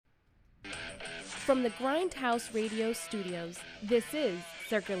From the Grindhouse Radio Studios, this is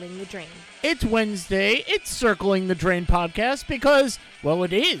Circling the Drain. It's Wednesday. It's Circling the Drain podcast because, well,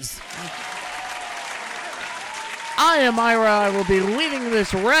 it is. I am Ira. I will be leading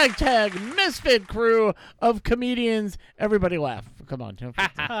this ragtag misfit crew of comedians. Everybody laugh. Come on. See?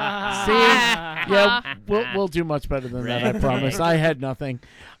 Yeah, we'll do much better than that, I promise. I had nothing.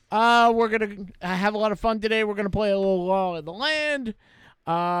 We're going to have a lot of fun today. We're going to play a little Law of the Land.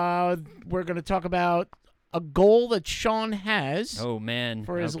 We're going to talk about a goal that Sean has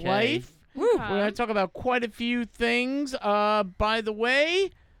for his okay. life. Woo. We're going to talk about quite a few things. By the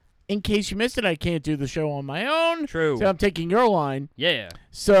way, in case you missed it, I can't do the show on my own. True. So I'm taking your line. Yeah.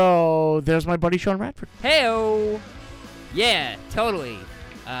 So there's my buddy Sean Radford. Heyo. Yeah, totally.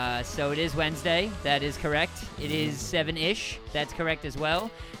 So it is Wednesday. That is correct. It is 7-ish. That's correct as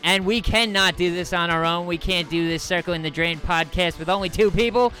well. And we cannot do this on our own. We can't do this Circling the Drain podcast with only two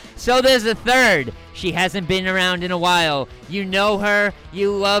people. So there's a third. She hasn't been around in a while. You know her.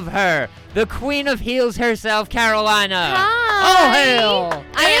 You love her. The Queen of Heels herself, Carolina. Hi. Oh, hell.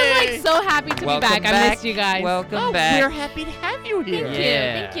 I am Hey. so happy to Welcome be back. I missed you guys. Welcome back. We're happy to have you here. Thank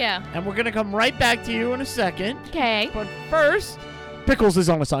Yeah. you. Thank And we're going to come right back to you in a second. you. Okay. But first, Pickles is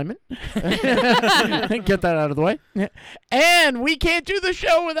on assignment. Get that out of the way. And we can't do the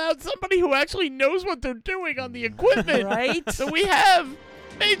show without somebody who actually knows what they're doing on the equipment. Right? So we have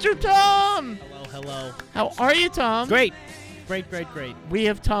Major Tom. Hello. How are you, Tom? Great. We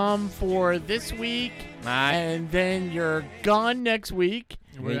have Tom for this week, and then you're gone next week,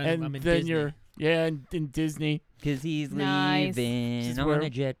 I'm and in then Disney. you're in Disney. Because he's Nice. leaving This is on where- a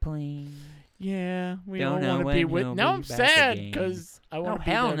jet plane. Yeah, we Don't don't know want to when be with. he'll Now be I'm back sad again. because I Oh, want to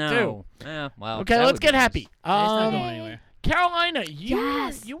be hell there no. too. Well, Okay, that let's would get be happy. It's not Um, going anywhere. Carolina,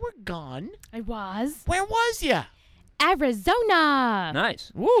 Yes. you were gone. I was. Where was ya? Arizona.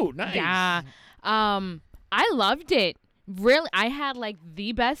 Nice. Woo, nice. Yeah. I loved it. Really, I had like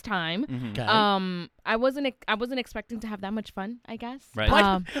the best time. Mhm. Okay. I wasn't expecting to have that much fun, I guess. Right.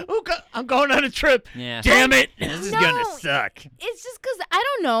 What? I'm going on a trip. Yeah. Damn it. This is No. gonna suck. It's just because I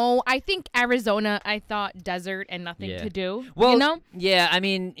don't know. I think Arizona. I thought desert and nothing Yeah. to do. Well, you know. yeah. I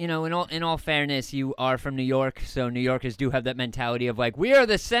mean, in all fairness, you are from New York, so New Yorkers do have that mentality of like, we are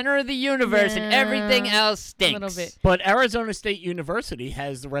the center of the universe, and everything Yeah, else stinks. little bit. But Arizona State University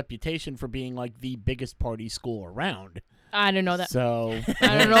has the reputation for being like the biggest party school around. I don't know that. So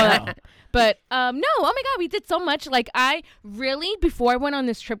I don't know that. But no, oh my God, we did so much. Like I really, before I went on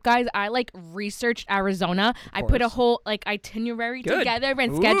this trip, guys, I like researched Arizona. I put a course. whole like itinerary Good. together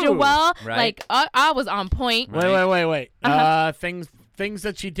and Ooh, scheduled well. right. Like I was on point. Right. Wait. Uh-huh. Things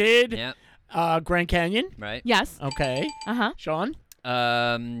that she did. Yep. Grand Canyon. Right. Yes. Okay. Sean.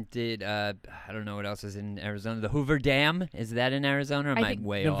 Did I don't know what else is in Arizona. The Hoover Dam, is that in Arizona? Or am I I think-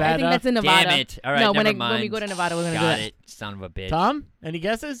 way Nevada. off? I think that's in Nevada. Damn it! All right, no, never when mind. we go to Nevada, we're gonna Got do it, son of a bitch. Tom. Any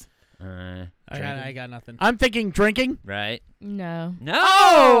guesses? I got nothing. I'm thinking drinking. Right. No. No.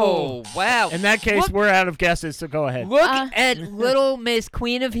 Oh! Wow. In that case, Look- we're out of guesses. So go ahead. Look at little Miss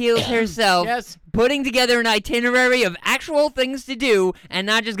Queen of Heels herself Yes. putting together an itinerary of actual things to do and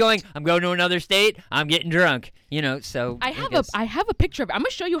not just going, I'm going to another state, I'm getting drunk. So I have a picture of it. I'm gonna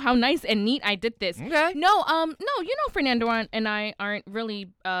show you how nice and neat I did this. Okay. No, Fernando and I aren't really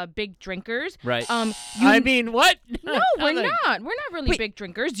big drinkers. Right. I mean, what? No, we're Nothing. not. We're not really Wait. big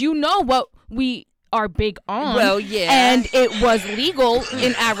drinkers. You know what we are big on. Well, yeah. And it was legal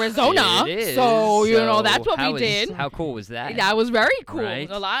in Arizona. It is. So, that's what how we did. How cool was that? That was very cool. Right?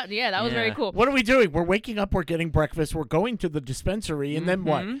 A lot. Yeah, that was very Yeah. cool. What are we doing? We're waking up. We're getting breakfast. We're going to the dispensary, and then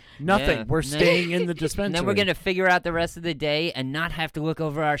what? Nothing. Yeah. We're And then- staying in the dispensary. And then we're gonna figure out the rest of the day and not have to look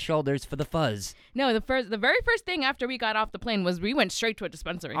over our shoulders for the fuzz. No, the very first thing after we got off the plane was we went straight to a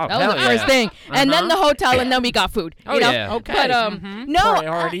dispensary. Oh, that was the hell first yeah. thing. And then the hotel, and then we got food. Oh, you know? yeah. Okay. But no,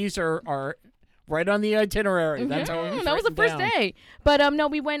 priorities are right on the itinerary. That's how it was that was the written first down. day. But no,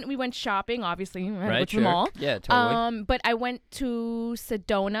 we went shopping. Obviously, we had to go Right, to the mall. Yeah, totally. But I went to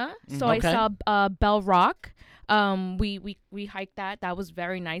Sedona, so Okay. I saw Bell Rock. We hiked that. That was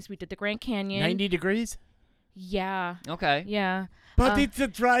very nice. We did the Grand Canyon. 90 degrees. Yeah, Okay. yeah. But it's a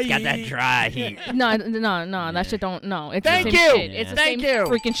dry Got that dry heat. No, that shit don't. No, it's Thank the same you. shit. It's the Thank same you.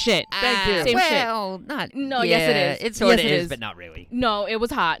 freaking shit. Thank you. Same shit. well, not. No, yeah, yes, it is. It sort Yes, of it is, is. but not really. No, it was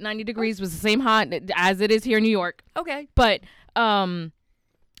hot. 90 degrees was the same hot as it is here in New York. Okay. But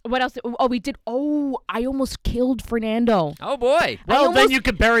what else? Oh, we did. Oh, I almost killed Fernando. Oh boy. Well, then you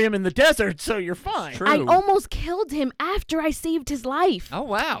could bury him in the desert, so you're fine. True. I almost killed him after I saved his life. Oh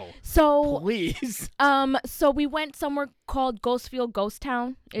wow. So, Please. so we went somewhere called Ghostfield Ghost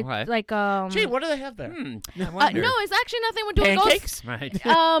Town. It's Okay. like Gee, what do they have there? I wonder. no, it's actually nothing to do with ghosts. Pancakes?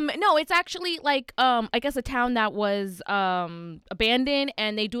 Right. No, it's actually like I guess a town that was abandoned,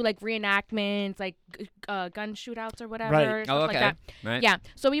 and they do like reenactments, like gun shootouts or whatever, Right. stuff Oh, like okay. that. Right. Yeah.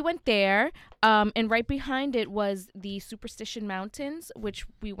 So we went there, and right behind it was the Superstition Mountains, which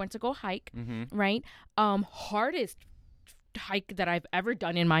we went to go hike. Mm-hmm. Right. Hardest hike that I've ever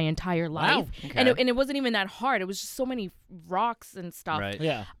done in my entire life. Wow. And Okay. it wasn't even that hard. It was just so many rocks and stuff. Right.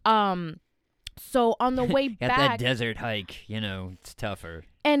 Yeah. So on the way Got that back, desert hike, it's tougher.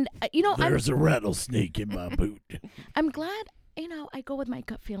 and a rattlesnake in my boot. I'm glad, I go with my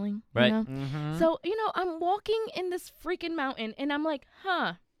gut feeling. Right. You know? Mm-hmm. So, I'm walking in this freaking mountain, and I'm like,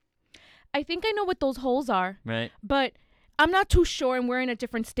 I think I know what those holes are, Right. but I'm not too sure, and we're in a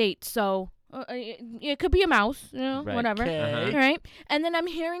different state. So it could be a mouse, Right. whatever. Okay. Right? And then I'm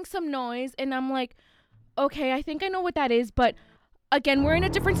hearing some noise, and I'm like, okay, I think I know what that is, but again, we're in a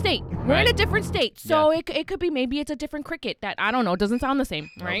different state. We're in Right. a different state. So it could be, maybe it's a different cricket that, I don't know, doesn't sound the same,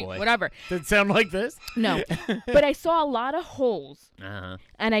 Oh, right? boy. Whatever. Did it sound like this? No. But I saw a lot of holes, Uh-huh.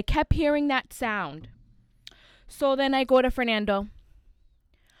 and I kept hearing that sound. So then I go to Fernando.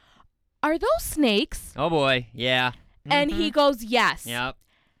 Are those snakes? Oh boy. Yeah. And he goes, yes. Yep.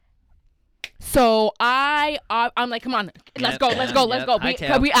 So I'm like, come on, let's Yep. go. Yep.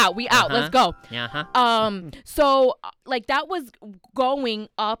 Hightail. We out, let's go. Yeah. Huh. So like that was going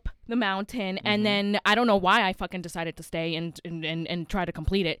up the mountain, and then I don't know why I fucking decided to stay and try to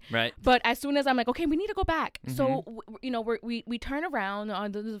complete it. Right. But as soon as I'm like, okay, we need to go back. So we turn around.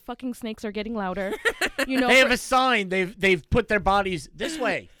 The fucking snakes are getting louder. They have a sign. They've put their bodies this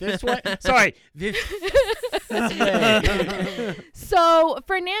way. Sorry, this way. So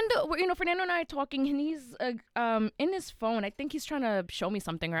Fernando and I are talking, and he's in his phone. I think he's trying to show me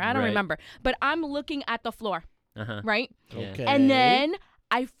something, or I don't Right. remember. But I'm looking at the floor, Uh-huh. right? Yeah. Okay. And then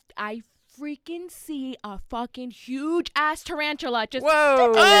I freaking see a fucking huge ass tarantula just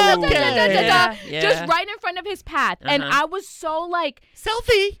Whoa. Okay. Yeah. just right in front of his path. And Uh-huh. I was so like,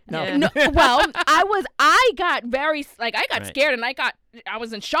 Selfie. No. Yeah. no, well, I got very like, I got Right. scared, and I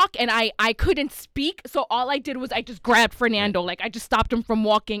was in shock, and I couldn't speak. So all I did was I just grabbed Fernando. Like I just stopped him from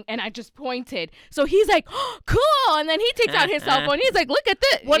walking, and I just pointed. So he's like, oh, cool. And then he takes out his cell phone. He's like, look at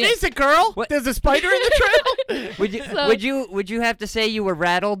this. What is it, girl? What- There's a spider in the trail? Would you have to say you were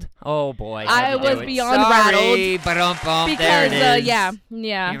rattled? Oh boy. I how'd you do was it? beyond Sorry, Ba-dum-bum. Because there it is.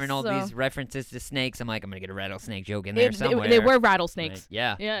 yeah. Hearing all so these references to snakes, I'm like, I'm gonna get a rattlesnake joke in there they somewhere. were Right. rattlesnakes.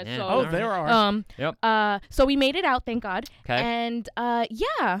 Yeah. Yeah, so- Oh, there are. Yep. So we made it out, thank God. Okay. And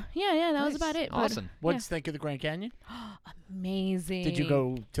yeah, that was Nice. about it. but- Awesome. What'd you think of the Grand Canyon? Amazing. Did you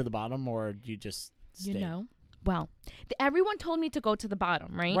go to the bottom, or did you just stay? Well, everyone told me to go to the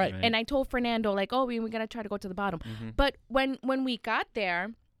bottom, right? Right. And I told Fernando, like, oh, we're gonna try to go to the bottom. But when we got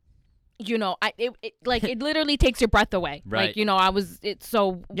there, it literally takes your breath away. Right. Like, I was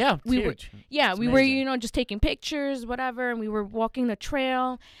so Yeah, it's we were huge. yeah It's we amazing. were just taking pictures, whatever, and we were walking the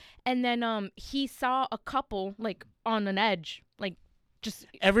trail, and then he saw a couple like on an edge, like just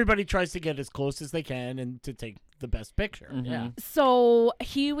Everybody tries to get as close as they can and to take the best picture. Mhm. Yeah. So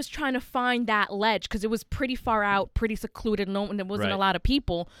he was trying to find that ledge because it was pretty far out, pretty secluded. There wasn't a Right. lot of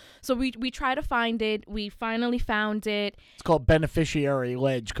people. So we tried to find it. We finally found it. It's called beneficiary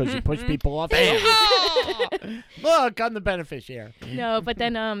ledge because you push people off. Look, I'm the beneficiary. No, but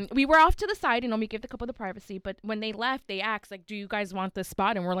then we were off to the side. We gave the couple the privacy. But when they left, they asked, like, do you guys want this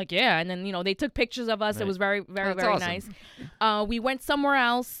spot? And we're like, yeah. And then, they took pictures of us. It Right. was very, very, That's very awesome. nice. We went somewhere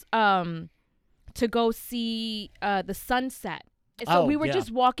else to go see the sunset. So Oh, we were yeah.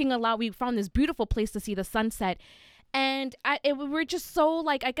 just walking a lot. We found this beautiful place to see the sunset. And we were just so,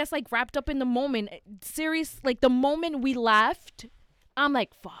 like, I guess, like, wrapped up in the moment. Serious, like, the moment we left, I'm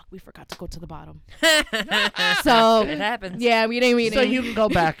like, fuck, we forgot to go to the bottom. So, It happens. yeah, we didn't. So you can go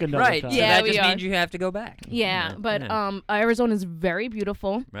back another Right. time. So Yeah, that we just are. means you have to go back. Yeah, but yeah. Arizona is very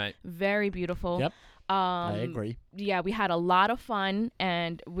beautiful. Right. Very beautiful. Yep. I agree. Yeah, we had a lot of fun,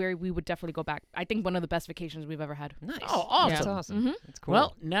 and we would definitely go back. I think one of the best vacations we've ever had. Nice. Oh, awesome. That's awesome. Mhm. That's cool.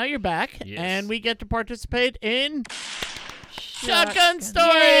 Well, now you're back, Yes. and we get to participate in Shotgun Shotgun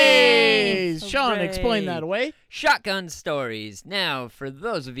Stories. Sean, Hooray. explain that away. Shotgun Stories. Now, for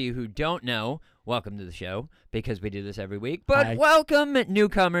those of you who don't know, welcome to the show. because we do this every week. But Hi. welcome,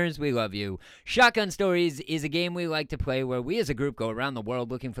 newcomers. We love you. Shotgun Stories is a game we like to play where we as a group go around the world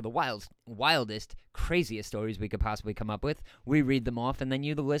looking for the wildest, craziest stories we could possibly come up with. We read them off, and then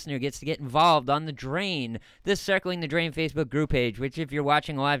you, the listener, gets to get involved on The Drain, the Circling the Drain Facebook group page, which if you're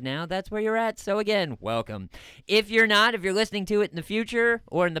watching live now, that's where you're at. So again, welcome. If you're not, if you're listening to it in the future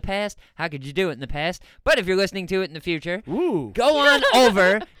or in the past, how could you do it in the past? But if you're listening to it in the future, Ooh. go on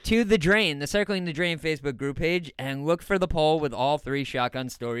over to The Drain, the Circling the Drain Facebook group page, and look for the poll with all 3 shotgun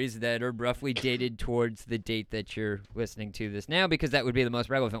stories that are roughly dated towards the date that you're listening to this now, because that would be the most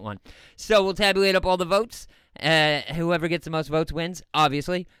relevant one. So we'll tabulate up all the votes. Whoever gets the most votes wins,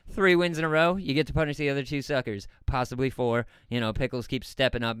 obviously. 3 wins in a row, you get to punish the other 2 suckers. Possibly 4. Pickles keeps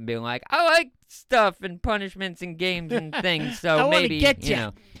stepping up and being like, I like stuff and punishments and games and things, so I wanna maybe, get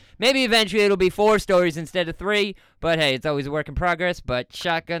ya. Maybe eventually it'll be 4 stories instead of 3, but hey, it's always a work in progress. But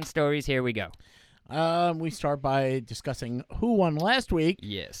shotgun stories, here we go. We start by discussing who won last week.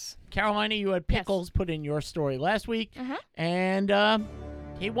 Yes. Carolina, you had Pickles put in your story last week, and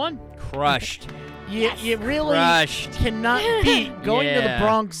he won. Crushed. You really Crushed. cannot beat going to the Yeah.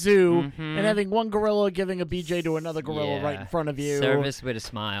 Bronx Zoo Mhm. and having one gorilla giving a BJ to another gorilla Yeah. right in front of you. Service with a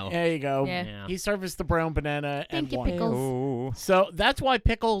smile. There you go. Yeah. Yeah. He serviced the brown banana and Thank you, won. Pickles. Ooh. So that's why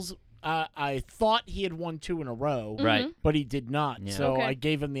Pickles, I thought he had won 2 in a row, Right. but he did not. Yeah. So Okay. I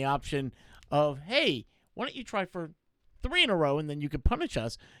gave him the option of, hey, why don't you try for 3 in a row and then you can punish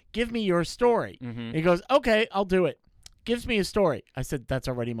us. Give me your story. Mm-hmm. He goes, okay, I'll do it. Gives me a story. I said, that's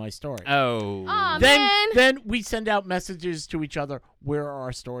already my story. Oh. Aw, then, man. then we send out messages to each other. Where are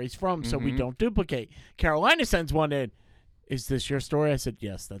our stories from? So we Mhm. don't duplicate. Carolina sends one in. Is this your story? I said,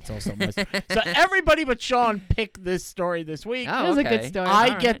 yes, that's also my story. So everybody but Sean picked this story this week. Oh, It was a good okay. story. I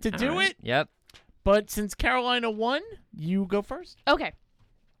All get right, to all do right. it. Yep. But since Carolina won, you go first. Okay.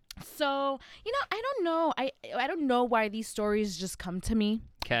 So, I don't know. I don't know why these stories just come to me,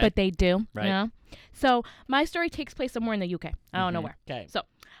 Okay. but they do. Right. So, my story takes place somewhere in the UK. I don't know Mhm. where. Okay. So,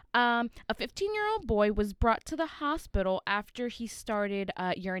 a 15-year-old boy was brought to the hospital after he started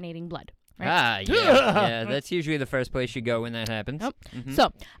urinating blood. Right? Ah, yeah. Yeah, that's usually the first place you go when that happens. Yep. Mhm.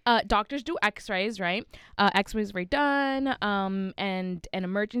 So, doctors do X-rays, right? X-rays were done, and an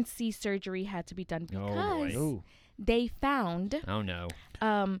emergency surgery had to be done Oh, because boy. Ooh, they found, Oh, no.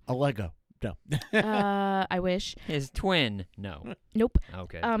 a Lego. No. I wish, His twin. No. nope.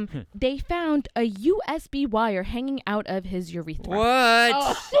 Okay. They found a USB wire hanging out of his urethra.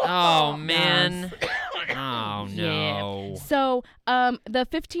 What? Oh, man. Oh, Yeah. no. So, the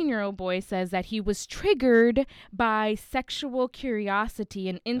 15-year-old boy says that he was triggered by sexual curiosity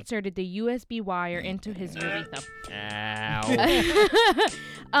and inserted the USB wire into his urethra. Ow.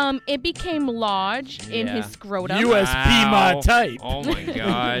 It became lodged in Yeah. his scrotum. USB my Ow. type. Oh, my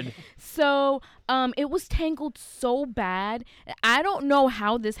God. So, it was tangled so bad. I don't know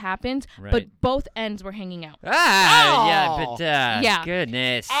how this happened, Right. but both ends were hanging out. Yeah, but, Yeah.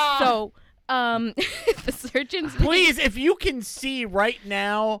 goodness. So, the surgeons. Please, if you can see right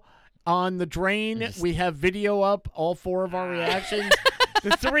now on the drain, Just- we have video up, all 4 of our reactions.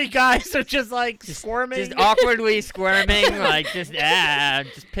 The 3 guys are just like squirming. Just awkwardly squirming, like just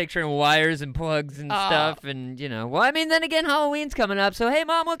picturing wires and plugs and stuff, and well, I mean, then again, Halloween's coming up, so hey,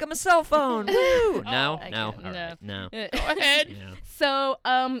 mom, look at my cell phone. Woo! No, I no, can't- all right, no. Go ahead. Yeah. So,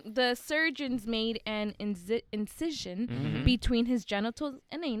 the surgeons made an incision Mhm. between his genitals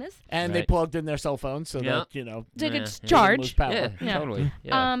and anus. And they Right. plugged in their cell phones so Yeah. that, To Yeah, get yeah. lose charge. power. Yeah, Yeah. totally.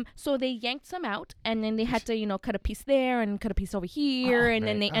 Yeah. So they yanked some out, and then they had to, cut a piece there and cut a piece over here, and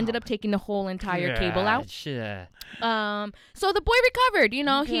then right. they ended up taking the whole entire cable out. Yeah. So the boy recovered.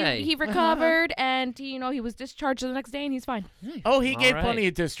 Okay. He recovered, and he was discharged the next day, and he's fine. Oh, he gave All plenty right.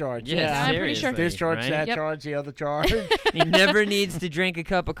 of discharge. Yeah, Yeah, I'm pretty sure. seriously, Discharge, right? that Yep. charge, the other charge. He never needs to drink a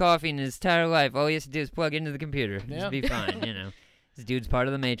cup of coffee in his entire life. All he has to do is plug into the computer. Yep. Just be fine, This dude's part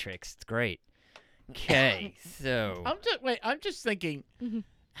of the Matrix. It's great. Okay, so. I'm just thinking, Mhm.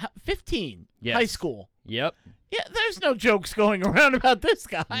 15, Yes. high school. Yep. Yeah, there's no jokes going around about this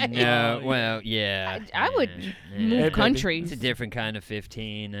guy. No, well, yeah. I would yeah, move baby. countries. It's a different kind of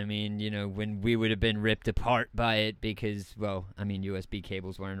 15. I mean, when we would have been ripped apart by it because, well, I mean, USB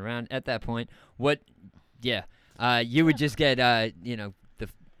cables weren't around at that point. You would just get,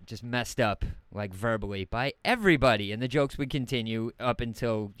 just messed up, like, verbally by everybody. And the jokes would continue up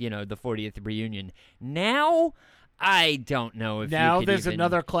until, the 40th reunion. Now, I don't know if Now you could there's even,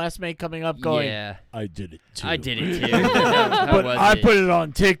 another classmate coming up going, Yeah, I did it too. I did it too. How But was I it? put it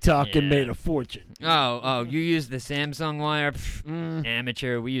on TikTok and Yeah. made a fortune. Oh, you use the Samsung wire? Pff, Mm.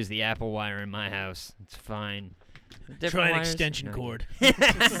 amateur. We use the Apple wire in my house. It's fine. Try Different an wires? extension No. cord.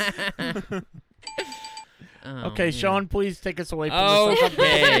 Oh, Okay, man. Sean, please take us away from this.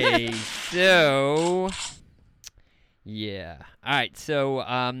 Okay, so yeah. All right, so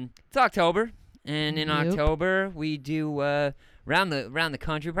it's October, and in Yep. October we do around the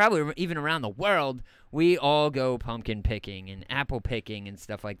country, probably even around the world, we all go pumpkin picking and apple picking and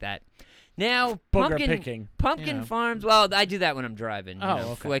stuff like that. Now, Booger picking. pumpkin Yeah. farms. Well, I do that when I'm driving. You Oh, know,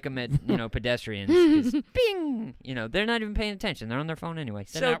 okay. flick them at pedestrians. 'Cause bing. They're not even paying attention. They're on their phone anyway,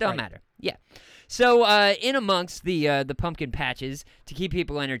 They're so it not don't right. matter. Yeah. So in amongst the pumpkin patches to keep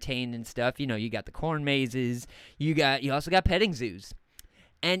people entertained and stuff, you got the corn mazes. You also got petting zoos,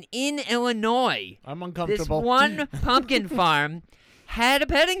 and in Illinois, I'm this uncomfortable. one pumpkin farm had a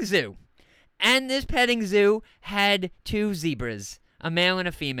petting zoo, and this petting zoo had 2 zebras, a male and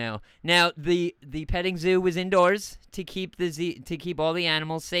a female. Now the petting zoo was indoors to keep to keep all the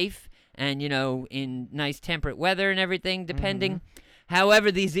animals safe and in nice temperate weather and everything depending.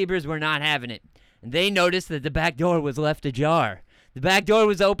 However, these zebras were not having it. And they noticed that the back door was left ajar. The back door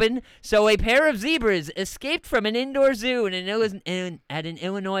was open, so a pair of zebras escaped from an indoor zoo at an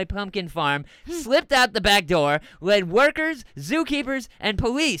Illinois pumpkin farm, slipped out the back door, led workers, zookeepers, and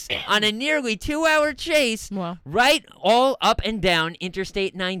police on a nearly 2-hour chase Wow. right all up and down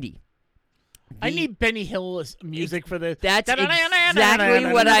Interstate 90. I need Benny Hill's music for this. That's exactly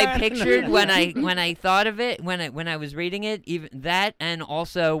what I pictured when I thought of it when I was reading it. Even that, and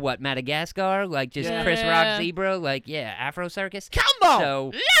also Madagascar, like just Yeah. Chris Rock zebra, like Afro Circus. Come on,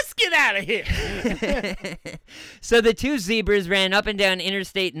 So- let's get out of here. So the 2 zebras ran up and down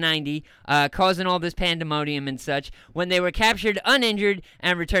Interstate 90, causing all this pandemonium and such. When they were captured uninjured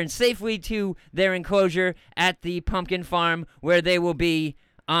and returned safely to their enclosure at the pumpkin farm, where they will be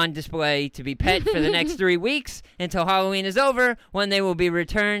on display to be pet for the next 3 weeks until Halloween is over, when they will be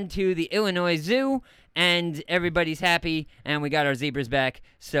returned to the Illinois Zoo, and everybody's happy, and we got our zebras back.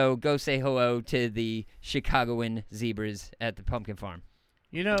 So go say hello to the Chicagoan zebras at the pumpkin farm.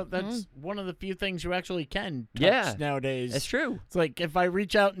 That's one of the few things you actually can touch Yeah. nowadays. That's true. It's like if I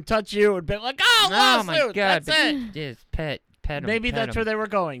reach out and touch you, it'd be like, oh, lawsuit, my God! that's it. Just pet 'em, Maybe pet that's 'em. where they were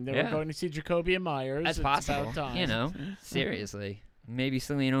going. They were Yeah. going to see Jacoby and Myers. That's It's possible. about time. Seriously. Maybe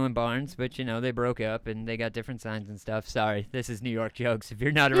Celino and Barnes, but they broke up and they got different signs and stuff. Sorry, this is New York jokes. If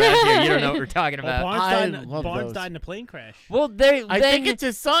you're not around here, you don't know what we're talking Well, about. Barnes, I died, love Barnes those. died in a plane crash. Well, I think it's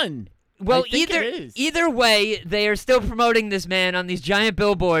his son. well, I think either it is. either way, they are still promoting this man on these giant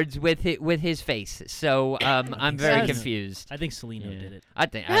billboards with his face. So I'm very Yes. confused. I think Celino Yeah. did it. I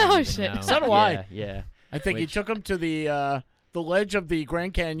don't Oh, even shit. know. So do I. Yeah. I think he Which- took him to the ledge of the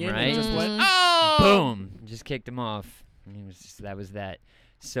Grand Canyon Right. and just went, Mm. oh! Boom! Just kicked him off. That was that.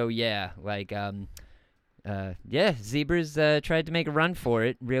 So zebras tried to make a run for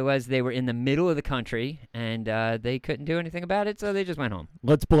it, realized they were in the middle of the country, and they couldn't do anything about it, so they just went home.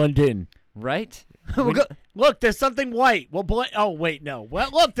 Let's blend in. Right? We- Look, there's something white. We'll blend. Oh, wait, no. Well,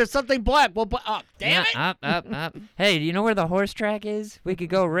 look, there's something black. We'll blend. Oh, damn it. Up. Hey, do you know where the horse track is? We could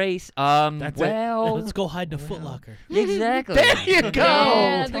go race. That's it. Let's go hide in a Foot Locker. Exactly. There you go.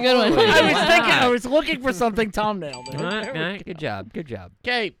 Yeah, that's a good one. Totally. I was Why thinking. not? I was looking for something Tom nailed. It. All right, There all we right, good job.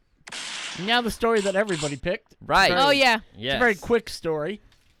 Okay, now the story that everybody picked. Right. Very- Oh yeah. Yes. It's a very quick story.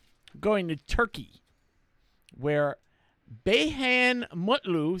 Going to Turkey, where Beyhan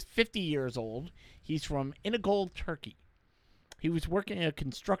Mutlu, 50 years old, he's from Inegöl, Turkey. He was working a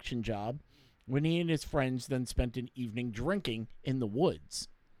construction job when he and his friends then spent an evening drinking in the woods.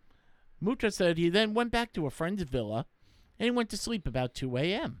 Muta said he then went back to a friend's villa and he went to sleep about 2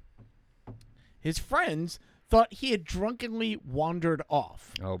 a.m. His friends thought he had drunkenly wandered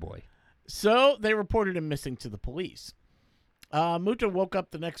off. Oh boy. So they reported him missing to the police. Muta woke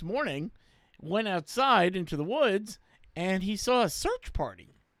up the next morning, went outside into the woods, and he saw a search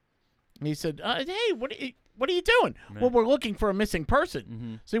party. And he said, hey, what are you doing? Right. Well, we're looking for a missing person.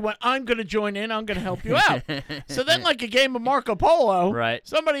 Mm-hmm. So he went, I'm going to join in. I'm going to help you out. So then, like a game of Marco Polo, Right.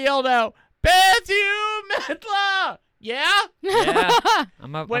 somebody yelled out, Matthew Metla! Yeah? Yeah.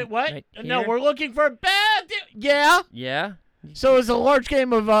 I'm up. Wait, I'm what? right No, here. we're looking for Matthew. Yeah? Yeah. So it was a large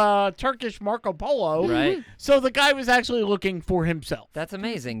game of Turkish Marco Polo. Right. So the guy was actually looking for himself. That's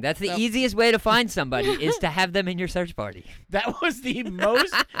amazing. That's the Yep. easiest way to find somebody is to have them in your search party. That was the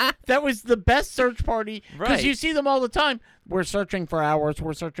most. That was the best search party because Right. you see them all the time. We're searching for hours.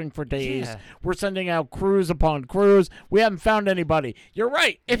 We're searching for days. Yeah. We're sending out crews upon crews. We haven't found anybody. You're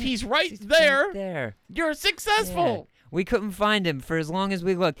right. If he's right there, Right there. you're successful. We couldn't find him for as long as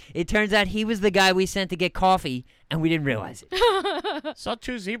we looked. It turns out he was the guy we sent to get coffee, and we didn't realize it. Saw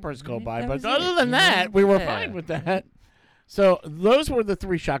 2 zebras go Right, by, that but was other it, than you know? that, we were Yeah. fine with that. So those were the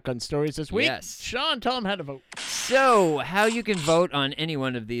 3 shotgun stories this week. Yes. Sean, tell them how to vote. So, how you can vote on any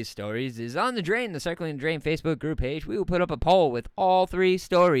one of these stories is on the Drain, the Circling the Drain Facebook group page. We will put up a poll with all 3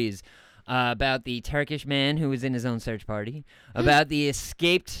 stories about the Turkish man who was in his own search party, about the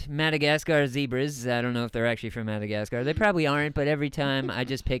escaped Madagascar zebras. I don't know if they're actually from Madagascar. They probably aren't, but every time I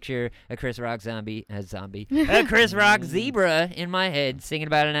just picture a Chris Rock a Chris Rock zebra in my head singing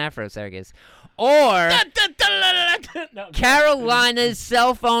about an Afro circus. Or Carolina's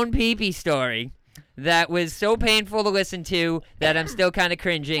cell phone pee-pee story that was so painful to listen to that I'm still kind of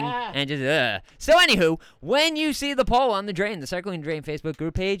cringing and just So anywho, when you see the poll on the Drain, the Circling Drain Facebook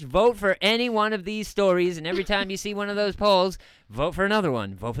group page, vote for any one of these stories, and every time you see one of those polls, vote for another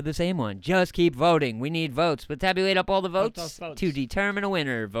one. Vote for the same one. Just keep voting. We need votes. We'll tabulate up all the votes to determine a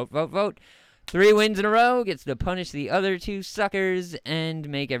winner. Vote, vote, vote. 3 wins in a row gets to punish the other 2 suckers and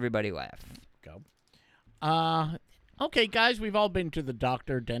make everybody laugh. Okay, guys, we've all been to the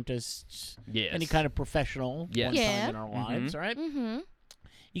doctor, dentist, Yes. any kind of professional Yes. one Yeah. time in our lives, right? Mm-hmm.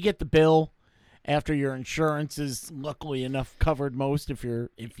 You get the bill after your insurance is luckily enough covered most if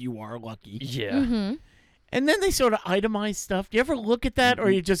you are lucky. Yeah. Mm-hmm. And then they sort of itemize stuff. Do you ever look at that, or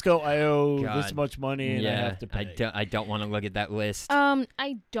you just go, "I owe this God. much money and I have to pay"? I don't want to look at that list.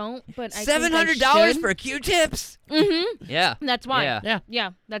 I don't, but I $700 for Q-tips? Mm-hmm. Yeah. That's why. Yeah.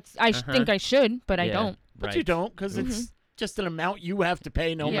 Yeah. That's. I Uh-huh. think I should, but I Yeah. don't. But Right. you don't, because it's just an amount you have to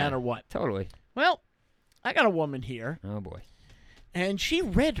pay no Yeah. matter what. Totally. Well, I got a woman here, Oh, boy. and she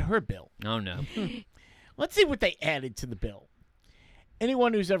read her bill. Oh, no. Let's see what they added to the bill.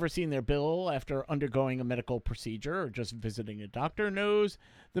 Anyone who's ever seen their bill after undergoing a medical procedure or just visiting a doctor knows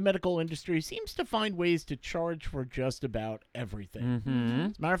the medical industry seems to find ways to charge for just about everything. Mm-hmm.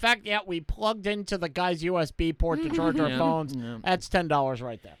 As a matter of fact, yeah, we plugged into the guy's USB port to charge our Yeah. phones. Yeah. That's $10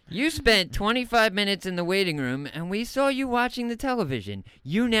 right there. You spent 25 minutes in the waiting room, and we saw you watching the television.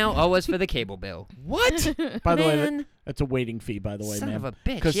 You now owe us for the cable bill. What? By the way, Man. that's a waiting fee, by the way, Son man. of a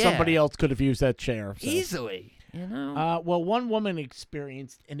bitch, Because yeah. somebody else could have used that chair. So. Easily. You know? Well, one woman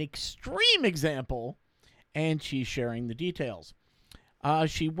experienced an extreme example, and she's sharing the details.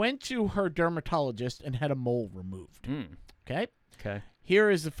 She went to her dermatologist and had a mole removed. Okay? Okay. Here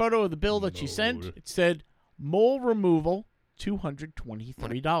is the photo of the bill that she sent. Mole. It said, mole removal,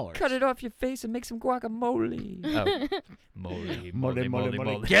 $223. Cut it off your face and make some guacamole. Oh. Moly,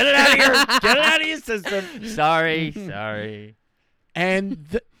 Mole. Get it out of here. Get it out of your system. Sorry.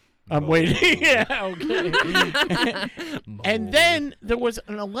 And I'm waiting. Yeah, okay. And then there was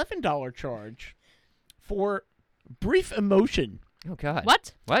an $11 charge for brief emotion. Oh, God.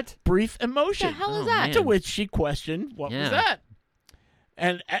 What? Brief emotion. The hell is Oh, that? man. To which she questioned, what Yeah. was that?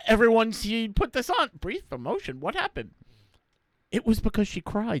 And everyone, she put this on. Brief emotion. What happened? It was because she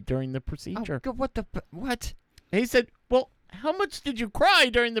cried during the Oh, procedure. God, what? And he said, well, how much did you cry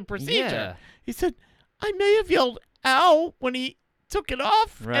during the procedure? Yeah. He said, I may have yelled, ow, when he took it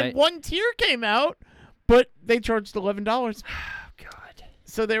off, Right. and one tear came out, but they charged $11. Oh, God.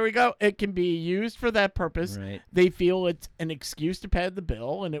 So there we go. It can be used for that purpose. Right. They feel it's an excuse to pad the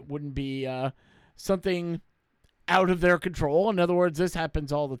bill, and it wouldn't be something out of their control. In other words, this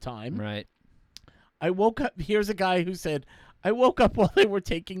happens all the time. Right. I woke up. Here's a guy who said, I woke up while they were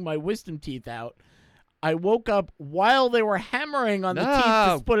taking my wisdom teeth out. I woke up while they were hammering on the teeth to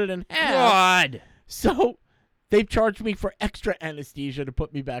No. split it in half. God. So they've charged me for extra anesthesia to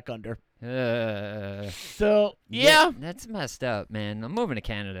put me back under. So, yeah. That's messed up, man. I'm moving to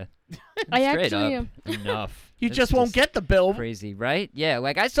Canada. I Straight actually. up. Enough. You That's just won't get the bill. crazy, right? Yeah,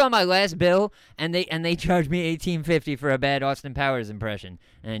 like I saw my last bill, and they charged me $18.50 for a bad Austin Powers impression,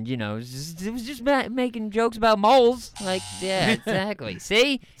 and you know, it was just making jokes about moles. Like, yeah, exactly.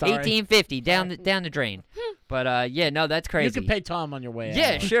 See, Sorry. $18.50 down the drain. But yeah, no, that's crazy. You can pay Tom on your way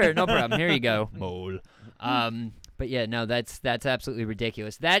Yeah, out. sure, no problem. Here you go. Mole. But yeah, no, that's absolutely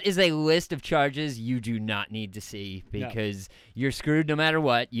ridiculous. That is a list of charges you do not need to see because you're screwed no matter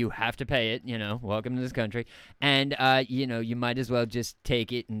what. You have to pay it, you know. Welcome to this country. And you know, you might as well just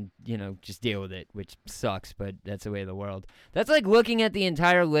take it and, you know, just deal with it, which sucks, but that's the way of the world. That's like looking at the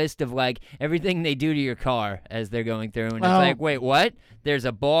entire list of like everything they do to your car as they're going through and it's like, "Wait, what? There's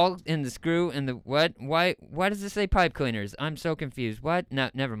a ball in the screw and the what? Why does this say pipe cleaners? I'm so confused. What? No,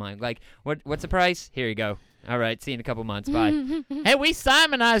 never mind. Like, what's the price? Here you go. All right, see you in a couple months. Bye." Hey, we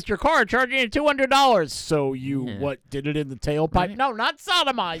Simonized your car, charging you $200. So you, Yeah. what, did it in the tailpipe? Right. No, not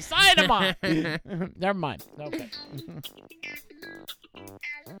sodomize. Sodomize. Never mind. Okay.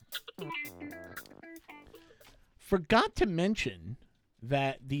 Forgot to mention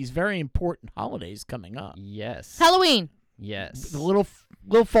that these very important holidays coming up. Yes. Halloween. Yes. The little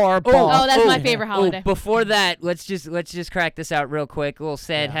little far Oh, apart. Oh, that's my favorite holiday. Before that, let's just crack this out real quick. A little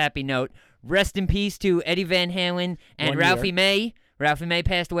sad, Yeah. happy note. Rest in peace to Eddie Van Halen and 1 Ralphie year. May. Ralphie May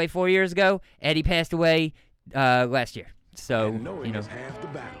passed away 4 years ago. Eddie passed away last year. So, you know,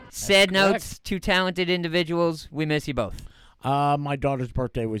 sad correct. notes, two talented individuals. We miss you both. My daughter's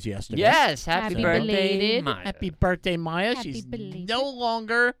birthday was yesterday. Yes, happy Happy birthday, belated. Maya. Happy birthday, Maya. Happy She's belated. no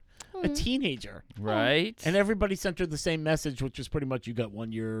longer a Mm. teenager. Right? And everybody sent her the same message, which is pretty much you got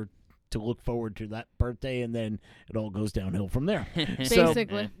 1 year to look forward to that birthday, and then it all goes downhill from there. So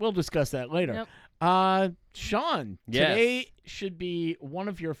Basically. we'll discuss that later. Yep. Sean, Yes. today should be one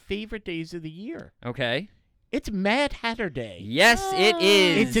of your favorite days of the year. Okay. It's Mad Hatter Day. Yes, it Ah.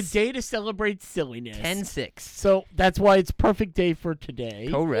 is. It's a day to celebrate silliness. 10-6. So that's why it's perfect day for today.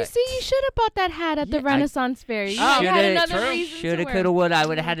 You Correct. see, you should have bought that hat at the Yeah, Renaissance Fair. You Oh, had another reason Shoulda, to wear coulda, it. woulda. I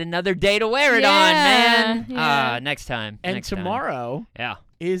would have had another day to wear it Yeah, on, man. yeah. Next time. And next time. tomorrow Yeah.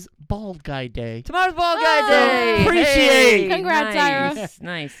 is Bald Guy Day. Tomorrow's Ball Guy Oh. Day. Appreciate. Hey, Congrats, nice.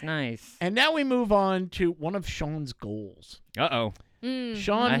 Ira. Nice. And now we move on to one of Sean's goals. Uh-oh.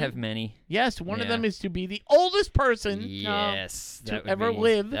 Sean, I have many. yes, one of Yeah. them is to be the oldest person. Yes. To that would ever be-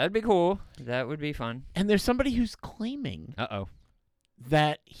 live. That would be cool. That would be fun. And there's somebody who's claiming Uh-oh.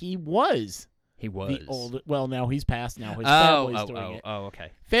 that he was He was. the oldest. Well, now he's passed. Now his Oh, family's doing it.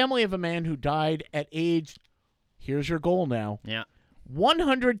 okay. Family of a man who died at age, here's your goal now, Yeah.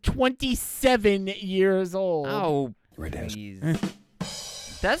 127 years old. Oh, please.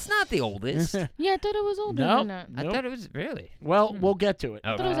 That's not the oldest. Yeah, I thought it was older No. than that. I Nope. thought it was really. Well, we'll get to it.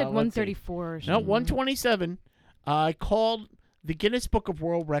 Okay. I thought it was like Let's see. 134 or No, something. 127. I called the Guinness Book of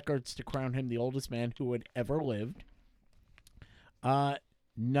World Records to crown him the oldest man who had ever lived.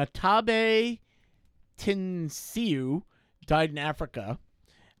 Natabe Tinsiu died in Africa.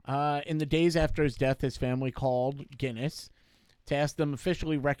 In the days after his death, his family called Guinness to ask them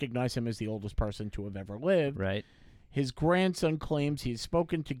officially recognize him as the oldest person to have ever lived. Right. His grandson claims he's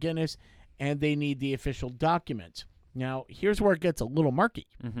spoken to Guinness, and they need the official documents. Now, here's where it gets a little murky.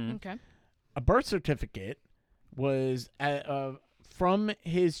 Mm-hmm. Okay. A birth certificate was from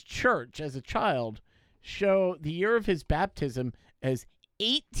his church as a child show the year of his baptism as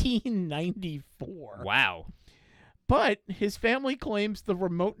 1894. Wow. But his family claims the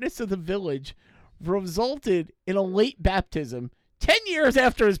remoteness of the village resulted in a late baptism 10 years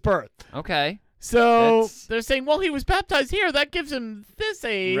after his birth. Okay. So That's- they're saying, well, he was baptized here. That gives him this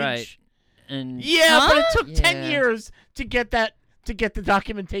age. Right. And Yeah, but it took 10 Yeah. years to get the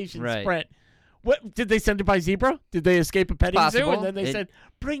documentation Right. spread. What did they send it by zebra? Did they escape a petting zoo? Possible. And then they It- said,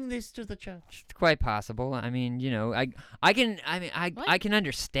 "Bring this to the church." it's quite possible. I mean, you know, I What? can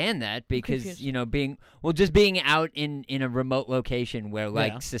understand that because, confused. you know, just being out in a remote location where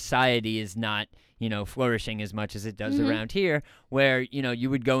like Yeah. society is not, you know, flourishing as much as it does Mhm. around here, where, you know, you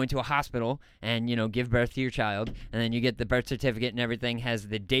would go into a hospital and, you know, give birth to your child, and then you get the birth certificate and everything has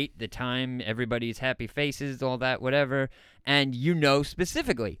the date, the time, everybody's happy faces, all that, whatever, and you know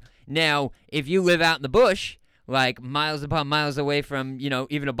specifically. Now, if you live out in the bush, like miles upon miles away from, you know,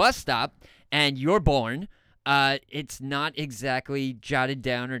 even a bus stop, and you're born, it's not exactly jotted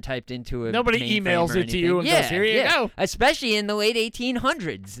down or typed into a Nobody mainframe emails or it to you and anything. goes, "Here you go." Especially in the late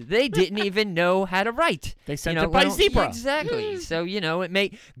 1800s, they didn't even know how to write. They sent You know, it by well, zebra. Exactly. So, you know, it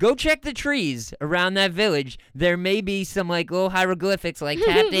may go check the trees around that village. There may be some like little hieroglyphics like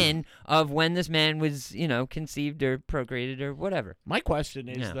tapped in of when this man was, you know, conceived or procreated or whatever. My question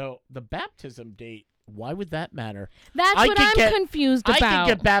is, Yeah. though, the baptism date. Why would that matter? That's I what could I'm get- confused I about. can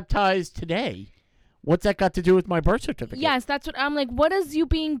get baptized today. What's that got to do with my birth certificate? Yes, that's what I'm like. What is you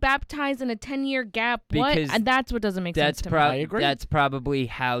being baptized in a 10-year gap? What? Because And that's what doesn't make sense That's to me. I agree. That's probably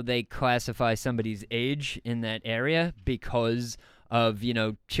how they classify somebody's age in that area because of, you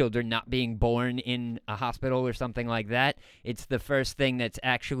know, children not being born in a hospital or something like that. It's the first thing that's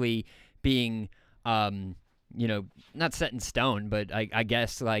actually being you know, not set in stone, but I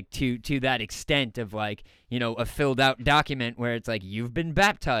guess like to that extent of like, you know, a filled out document where it's like you've been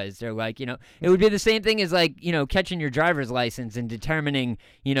baptized, or like, you know, it would be the same thing as like, you know, catching your driver's license and determining,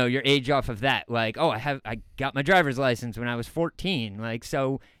 you know, your age off of that. Like, oh, I got my driver's license when I was 14. Like,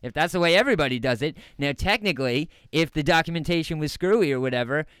 so if that's the way everybody does it, now technically, if the documentation was screwy or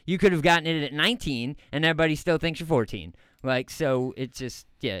whatever, you could have gotten it at 19 and everybody still thinks you're 14. Like, so it's just,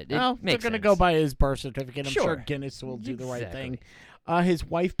 yeah, it Well, they're makes going to sense. go by his birth certificate. I'm sure Sure. Guinness will do the right thing. Exactly. His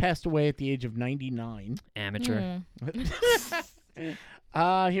wife passed away at the age of 99. Amateur.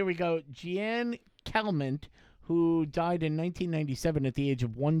 Here we go. Jeanne Calment, who died in 1997 at the age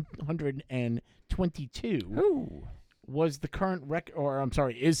of 122. Ooh. was the current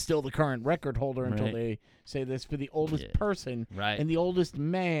is still the current record holder until Right. they say this for the oldest Yeah. person. Right. And the oldest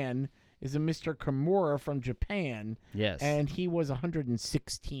man is a Mr. Kimura from Japan, Yes. and he was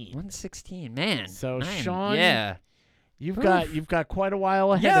 116. 116, man. So, I am- Sean, yeah. You've Oof. got quite a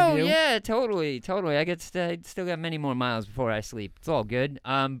while ahead Yo, of you. yeah, totally. I still got many more miles before I sleep. It's all good.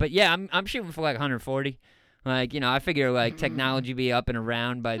 But yeah, I'm shooting for like 140. Like, I figure like technology be up and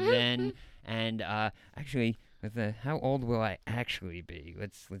around by then. And actually, how old will I actually be?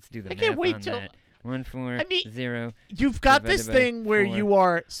 Let's do the I math can't wait on till- that. 140. I mean, 0. You've got this divided by thing where 4. you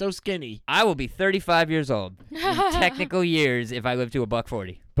are so skinny I will be 35 years old in technical years if I live to a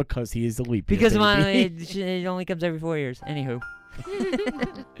 $140. because he is a leap year, Because my baby. it only comes every 4 years. Anywho.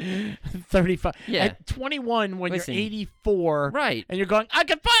 35. Yeah. At 21, when Listen. you're 84, Right. and you're going, I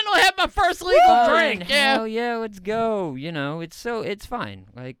can finally have my first legal Fine, drink. Yeah. Hell yeah, let's go. It's fine.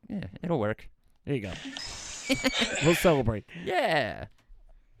 Like, yeah, it'll work. There you go. We'll celebrate. Yeah.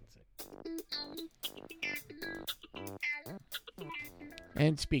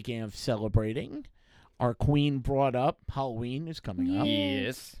 And speaking of celebrating, our queen brought up Halloween is coming up.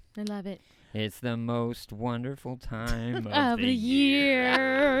 Yes. I love it. It's the most wonderful time of, Of the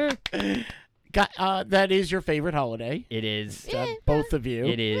year. That is your favorite holiday. It is. Both of you.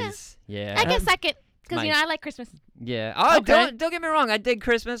 It is. Yeah. I guess second. Because, Nice. I like Christmas. Yeah. Oh, Okay. don't get me wrong. I dig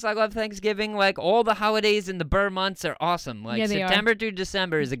Christmas. I love Thanksgiving. Like, all the holidays in the Burr months are awesome. Like, Yeah, they are. September through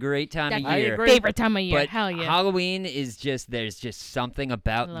December is a great time That's of I year. agree. Favorite time of year. But Hell yeah. Halloween is there's just something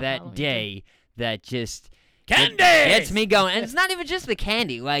about I love that Halloween, day that just Candy! gets me going. And it's not even just the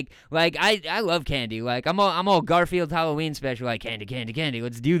candy. Like I love candy. Like I'm all Garfield Halloween special. Like candy.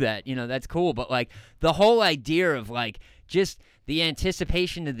 Let's do that. That's cool. But like the whole idea of like just the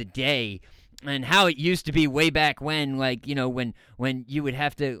anticipation of the day. And how it used to be way back when, like, when you would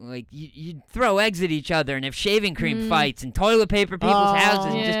have to, like, you'd throw eggs at each other and have shaving cream fights and toilet paper people's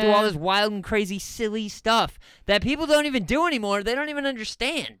houses and just do all Yeah. this wild and crazy, silly stuff that people don't even do anymore. They don't even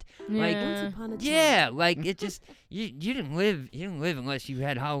understand. Like, Yeah. like, it just, you didn't live unless you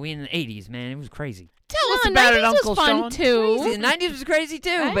had Halloween in the 80s, man. It was crazy. Tell us No, about 90s it, Uncle was fun Sean. too. Crazy. The 90s was crazy, too.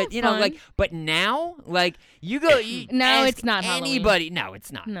 I But, had fun. but now, like, you go, No, ask it's not Halloween. anybody. No,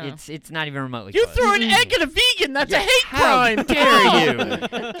 it's not. No. It's not even remotely You close. threw an egg at a vegan. That's a hate How crime. dare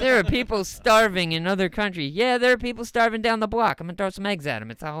you? There are people starving in other countries. Yeah, there are people starving down the block. I'm going to throw some eggs at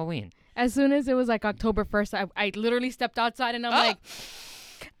them. It's Halloween. As soon as it was like October 1st, I literally stepped outside and I'm Oh. like,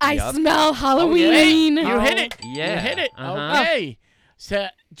 I Yup. smell Halloween. You hit it. Yeah. You hit it. Uh-huh. Okay. So,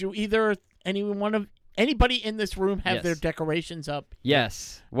 do anybody in this room have Yes. their decorations up?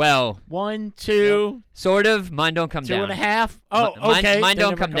 Yes. Well, 1, 2, sort of. Mine don't come 2.5. down. Oh, Mine, okay. Mine They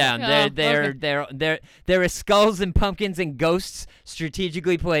don't never come down. Oh, There are skulls and pumpkins and ghosts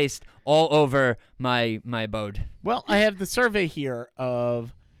strategically placed all over my abode. Well, I have the survey here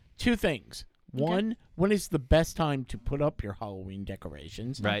of two things. One, when is the best time to put up your Halloween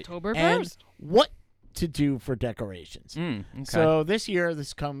decorations? Right. October And 1st. what to do for decorations. Okay. So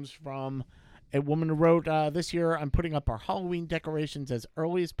this comes from a woman who wrote, this year I'm putting up our Halloween decorations as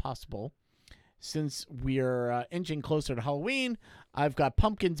early as possible. Since we're inching closer to Halloween, I've got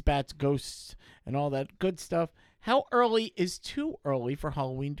pumpkins, bats, ghosts, and all that good stuff. How early is too early for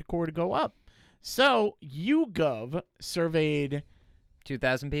Halloween decor to go up? So YouGov surveyed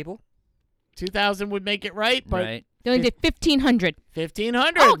 2,000 people. 2,000 would make it right, but Right. They only did 1,500.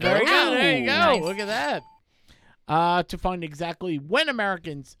 1,500. Oh, Very good. good. There you go. Nice. Look at that. To find exactly when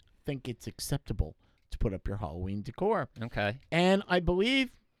Americans think it's acceptable to put up your Halloween decor. Okay. And I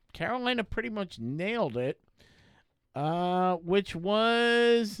believe Carolina pretty much nailed it, which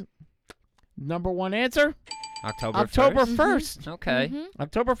was number one answer, October 1st. 1st. Okay. Mhm.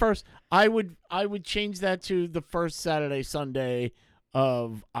 October 1st. I would change that to the first Saturday, Sunday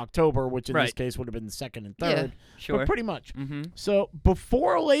of October, which in this Right. case would have been the second and Yeah, third. sure. But pretty much. Mm-hmm. So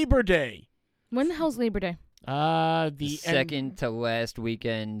before Labor Day, When the hell's Labor Day? the The end second to last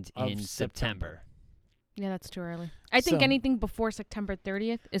weekend of in September. Yeah, that's too early. I think So- anything before September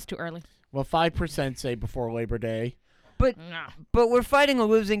 30th is too early. Well, 5% say before Labor Day. But we're fighting a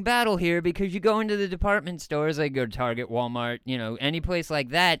losing battle here because you go into the department stores, like go to Target, Walmart, any place like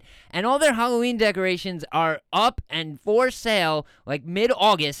that, and all their Halloween decorations are up and for sale like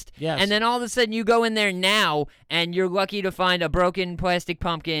mid-August. Yes. And then all of a sudden you go in there now and you're lucky to find a broken plastic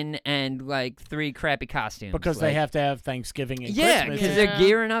pumpkin and like 3 crappy costumes. Because they Like, have to have Thanksgiving and yeah, Christmas. because Yeah. they're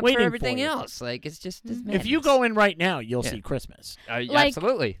gearing up Waiting for for everything you. else. Like it's just Mhm. If you go in right now, you'll Yeah. see Christmas. Like-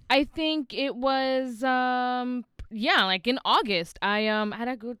 absolutely. I think it was yeah, like in August, I had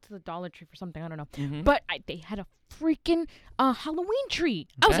to go to the Dollar Tree for something. I don't know, Mhm. but they had a freaking Halloween tree.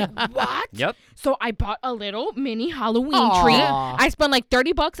 I was Okay. like, what? Yep. So I bought a little mini Halloween Aw. tree. I spent like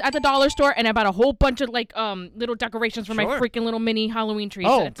 $30 at the dollar store, and I bought a whole bunch of like little decorations for my Sure. freaking little mini Halloween tree.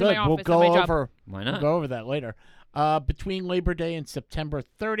 Oh, It's in good. my We'll office go at my job. over. Why We'll not? go over that later. Between Labor Day and September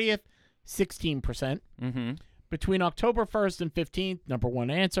 30th, 16%. Mm-hmm. Between October 1st and 15th, number one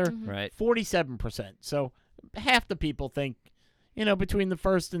answer, Mhm. Right. 47%. So half the people think, between the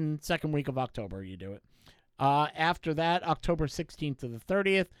first and second week of October, you do it. After that, October 16th to the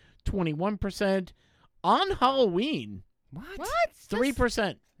 30th, 21%. On Halloween, What?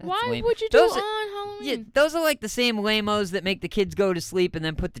 3%. That's Why lame. would you do Those it are- on Halloween? Yeah, those are like the same lamos that make the kids go to sleep and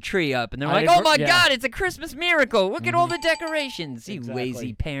then put the tree up, and they're I like, agree- "Oh my yeah. God, it's a Christmas miracle! Look at all the decorations." You Exactly.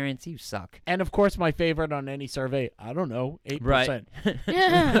 lazy parents, you suck. And of course, my favorite on any survey, I don't know, 8%.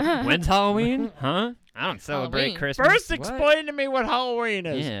 Right. When's Halloween? Huh? I don't celebrate Halloween. Christmas. First, What? explain to me what Halloween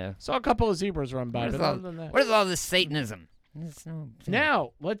is. Yeah. Saw a couple of zebras run by, What is but all- other than that. What is all this Satanism?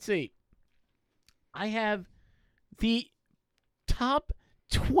 Now, let's see. I have the top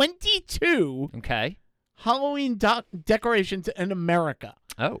 22 Okay. Halloween decorations in America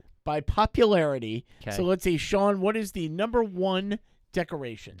Oh. by popularity. Okay. So let's see, Sean, what is the number one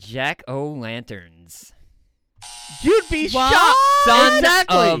decoration? Jack-o'-lanterns. You'd be What? shocked. Son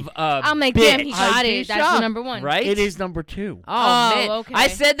exactly. of a I'm like, bitch. damn, he got I'd be it. That's the shocked. number one. Right? It is number 2. Oh, Oh, man. okay. I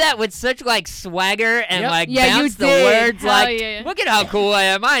said that with such like swagger and Yep. like Yeah, you bounced the did. words Hell like, yeah. look at how cool I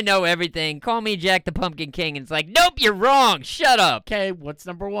am. I know everything. Call me Jack the Pumpkin King. And it's like, nope, you're wrong. Shut up. Okay, what's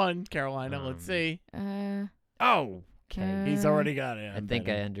number 1, Carolina? Let's see. Oh. Okay. He's already got it. I think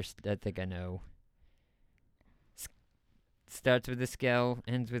I understand. I think I know. Starts with a skull,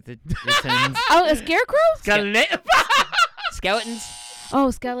 ends with a tens. Oh, a scarecrow? Got a name. Skeletons.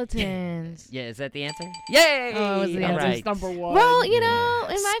 Oh, skeletons. Yeah, is that the answer? Yay! Oh, it was the All answer. right. It's number 1. Well, you know,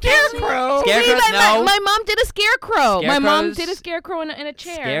 in my Scarecrow. family, Scarecrows, my, no. my mom did a scarecrow. My mom Scarecrows- did a scarecrow in a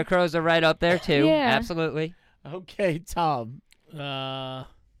chair. Scarecrows are right up there too. Yeah. Absolutely. Okay, Tom.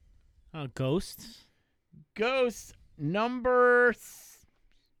 Ghosts. Ghost number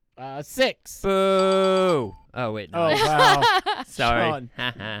 6. Boo! Oh wait, no. Oh, wow. Sorry. Sean.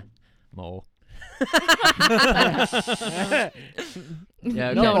 Haha. Mole.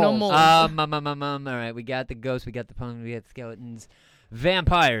 No no moles. more. All right, we got the ghosts, we got the pumpkins, we got the skeletons,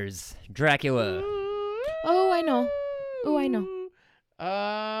 vampires, Dracula. Oh, I know. Oh, I know.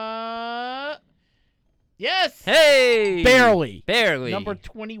 Yes. Hey! Barely. Barely. Number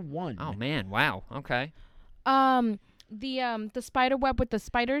 21. Oh man! Wow. Okay. The spider web with the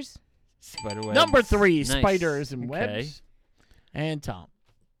spiders. Spiderwebs. Number 3, Nice. spiders and Okay. webs. And Tom.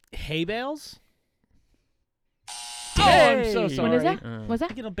 Hay bales. Oh, I'm so Hey! sorry. What is that? Uh, What's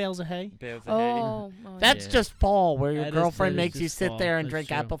that? You know, bales of hay. Bales of hay. Oh, That's Yeah. just fall, where your That is- girlfriend that is makes you just sit fall. there and That's drink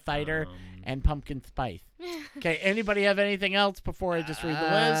true. apple cider Um, and pumpkin spice. Okay, anybody have anything else before I just read the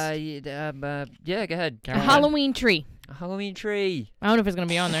list? Yeah, go ahead. a Carolina. Halloween tree. A Halloween tree. I don't know if it's gonna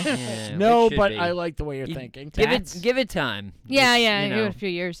be on there. Yeah, No, it should but be. I like the way you're You- thinking. Give Tats? it time. Yeah, It's, yeah. you Give know, it a few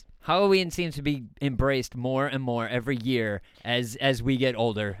years. Halloween seems to be embraced more and more every year as we get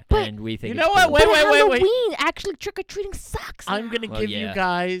older, But- and we think You it's know what? cool. Wait, But wait, wait, wait. Halloween, actually, trick or treating sucks. I'm now. going to Well, give yeah. you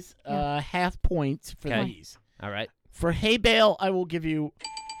guys Yeah. half points for Okay. these. All right. For hay bale, I will give you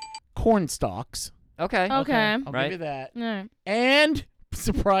corn stalks. Okay. Okay. I'll Right. give you that. All right. And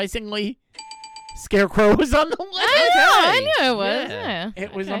surprisingly, Scarecrow was on the list. I knew it was. Yeah. Yeah.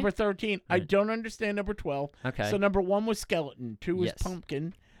 It was Okay. number 13. I Right. don't understand number 12. Okay. So number 1 was skeleton, 2 was Yes.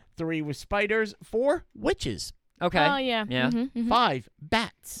 pumpkin, 3 was spiders, 4 witches, okay. Oh yeah. Yeah. Mm-hmm, 5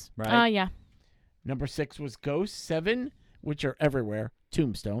 bats. Right. yeah. Number 6 was ghosts, 7, which are everywhere,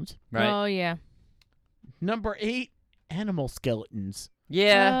 tombstones. right. Oh yeah. Number 8, animal skeletons.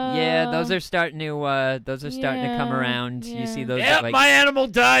 Yeah. Yeah. Those Oh. are starting to come Yeah, around. You see yeah. those. Yep, like, my animal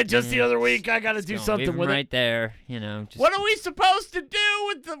died just the Yeah. other week. I got to do leave something 'em with right it. there. You know. Just, What are we supposed to do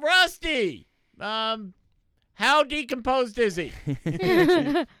with the Rusty? How decomposed is he?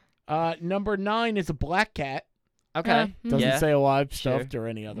 Number 9 is a black cat. Okay. Doesn't Yeah. say alive, Sure. stuffed, or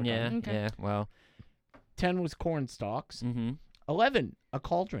any other Yeah. kind. Okay. Yeah. Well. 10 was corn stalks. Mm-hmm. 11, a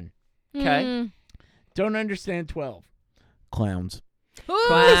cauldron. Okay. Mm. Don't understand 12. Clowns. Ooh,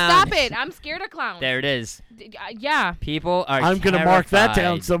 Clowns. stop it! I'm scared of clowns. There it is. Yeah. People are. I'm going to mark that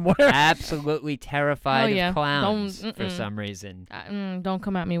down terrified. somewhere. Absolutely terrified Oh, yeah. of clowns Don't- for mm-mm. some reason. Don't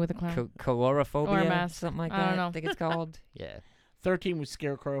come at me with a clown. Calorophobia, Or a mask. something like I that. don't know. I think it's called. Yeah. 13 was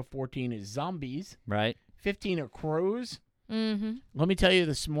scarecrow. 14 is zombies. Right. 15 are crows. Mm-hmm. Let me tell you,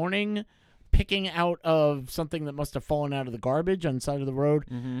 this morning, picking out of something that must have fallen out of the garbage on the side of the road.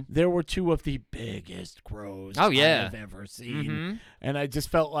 Mm-hmm. There were 2 of the biggest crows Oh, yeah. I've ever seen. Mm-hmm. And I just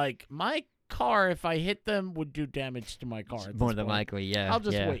felt like my car, if I hit them, would do damage to my car. At More this than point. likely, yeah. I'll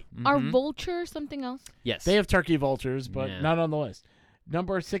just yeah. wait. Are Mhm. vultures something else? Yes. They have turkey vultures, but Yeah. not on the list.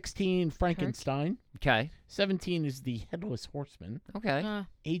 Number 16, Frankenstein. Okay. 17 is the Headless Horseman. Okay.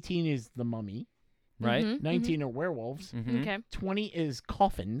 18 is the Mummy. Right. Mhm, 19 are werewolves. Mhm. mhm. Okay. 20 is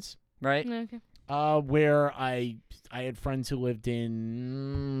coffins. Right. Okay. Where I had friends who lived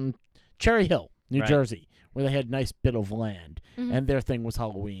in Cherry Hill, New Right. Jersey, where they had a nice bit of land, Mhm. and their thing was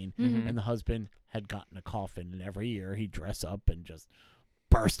Halloween, Mhm. and the husband had gotten a coffin, and every year he'd dress up and just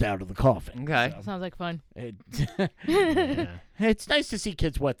burst out of the coffin. Okay. So Sounds like fun. it, Yeah. it's nice to see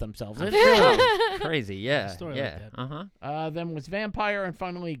kids wet themselves. It's Oh, crazy. Yeah. Story yeah. like that. Uh-huh. then was Vampire, and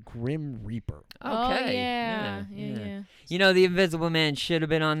finally Grim Reaper. Okay. Oh, yeah. Yeah. You know, the Invisible Man should have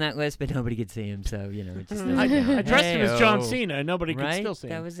been on that list, but nobody could see him, so, you know, it just doesn't I count. dressed him as John Hey-o. Cena, and nobody could Right? still see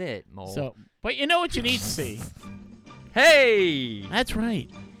That him. was it, Mole. So, but you know what you need to see? Hey! That's right.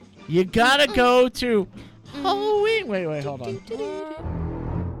 You gotta go to Halloween. Wait, hold on.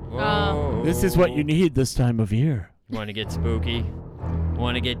 Whoa. This is what you need this time of year. Want to get spooky?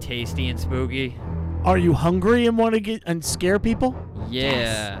 Want to get tasty and spooky? Are you hungry and want to get and scare people?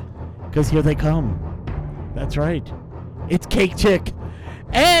 Yeah. Because here they come. That's right. It's Cake Chick.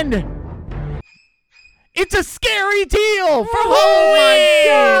 And it's a scary deal for Halloween. Oh my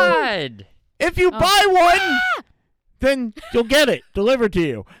God! If you buy one, then you'll get it delivered to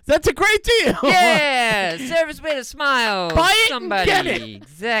you. That's a great deal. Yeah! Service made a smile. Buy it and Somebody. get it.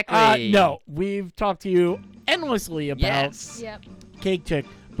 Exactly. No, we've talked to you endlessly about Yes. Yep. Cake Chick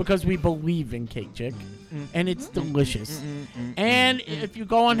because we believe in Cake Chick, and it's delicious. And if you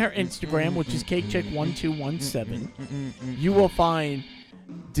go on her Instagram, which is CakeChick1217, you will find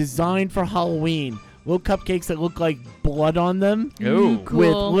designed for Halloween little cupcakes that look like blood on them Ooh. Cool.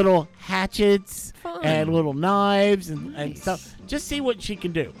 with little hatchets Fun. and little knives and Nice. stuff. Just see what she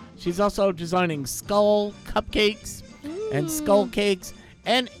can do. She's also designing skull cupcakes and skull cakes.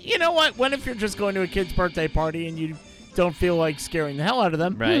 And you know what? When if you're just going to a kid's birthday party and you don't feel like scaring the hell out of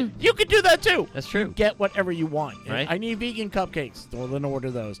them, Right. you can do that too. That's true. Get whatever you want. Right. I need vegan cupcakes. Well, then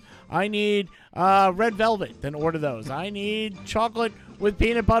order those. I need red velvet. Then order those. I need chocolate with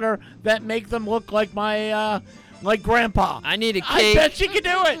peanut butter that make them look like my like grandpa. I need a I cake. bet she can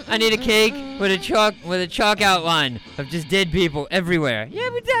do it. I need a cake with a chalk outline of just dead people everywhere. Yeah,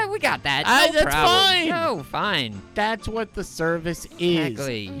 we got that. No That's problem. fine. No, fine. That's what the service is.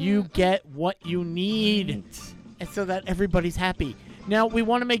 Exactly. You get what you need, and so that everybody's happy. Now we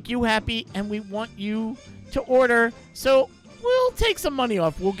want to make you happy, and we want you to order. So we'll take some money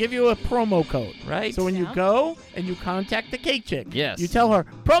off. We'll give you a promo code. Right? So when you Yeah. go and you contact the Cake Chick, Yes. you tell her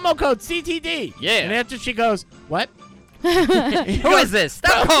promo code CTD. Yeah. And after she goes, what? Who is this?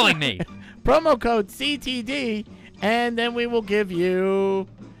 Stop calling me. Promo code CTD, and then we will give you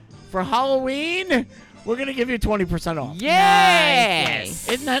for Halloween. We're gonna give you 20% off. Yay!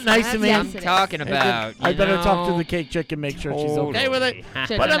 Isn't that nice That's of me? what Yes, I'm it is. talking And then about. I you better talk to know? the Cake Chick and make sure she's okay with it.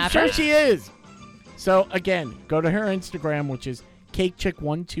 Should But have I'm sure never. she is. So again, go to her Instagram, which is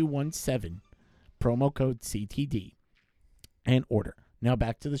CakeChick1217, promo code CTD, and order. Now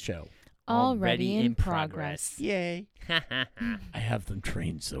back to the show. Already in progress. Yay! I have them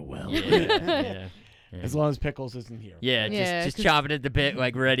trained so well. yeah. As long as Pickles isn't here. Yeah, Yeah, just 'cause- chopping at the bit,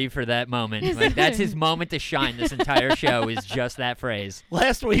 like ready for that moment. Like that's his moment to shine. This entire show is just that phrase.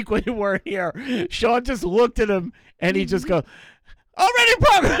 Last week when you weren't here, Sean just looked at him and he just goes, "Already in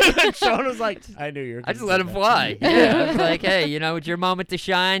progress." And Sean was like, "I knew you were." I just let him fly. Yeah, I was like, hey, you know, it's your moment to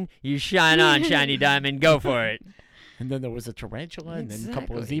shine. You shine on, shiny diamond. Go for it. And then there was a tarantula, and then a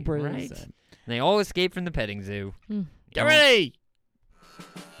couple of Exactly, zebras. right. And And they all escaped from the petting zoo. Hmm. get ready!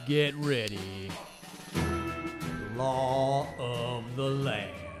 Get ready. Law of the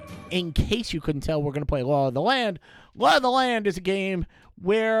Land. In case you couldn't tell, we're going to play Law of the Land. Law of the Land is a game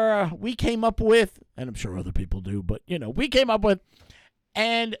where we came up with, and I'm sure other people do, but, you know, we came up with,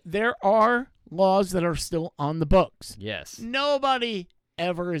 and there are laws that are still on the books. Yes. Nobody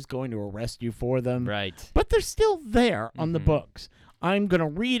ever is going to arrest you for them, Right. but they're still there on the Mhm. books. I'm going to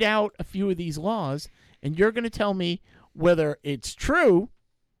read out a few of these laws, and you're going to tell me whether it's true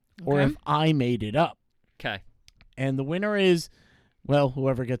or Okay. if I made it up. Okay. And the winner is, well,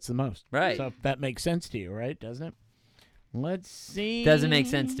 whoever gets the most. Right. So that makes sense to you, right? Doesn't it? Let's see. Doesn't make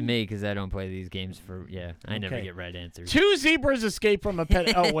sense to me because I don't play these games for. Yeah, I never Okay. get right answers. 2 zebras escape from a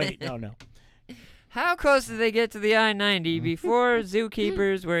pet. Oh, wait. No. How close did they get to the I-90 before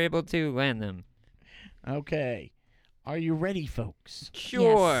zookeepers were able to land them? Okay. Are you ready, folks?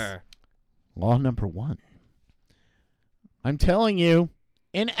 Sure. Law number 1. I'm telling you,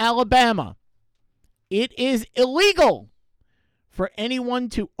 in Alabama, it is illegal for anyone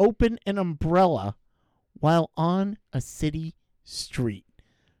to open an umbrella while on a city street.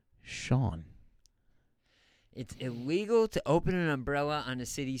 Sean. It's illegal to open an umbrella on a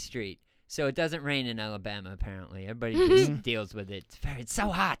city street. So it doesn't rain in Alabama, apparently. Everybody just deals with it. It's so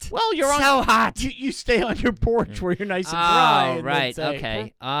hot. Well, you're so hot. You stay on your porch where you're nice and dry. Oh, and right. then say,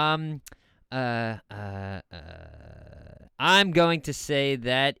 Okay. I'm going to say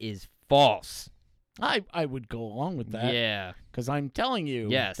that is false. I would go along with that. Yeah. Because I'm telling you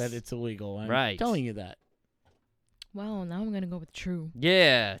Yes. that it's illegal. I'm Right. telling you that. Well, now I'm going to go with true.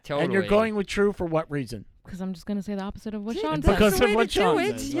 Yeah, totally. And you're going with true for what reason? Because I'm just going to say the opposite of what Yeah, Sean that's said. Because the of way what to Sean do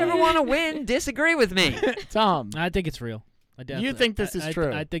it. says, You ever right. want to win? Disagree with me. Tom, I think it's real. you think this is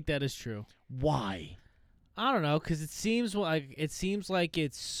true? I think that is true. Why? I don't know, because it seems like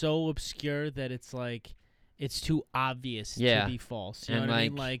it's so obscure that it's like it's too obvious Yeah. to be false. You know And what I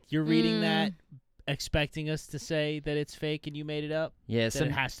mean? like- Like you're reading Mm. that, expecting us to say that it's fake and you made it up. Yeah, Then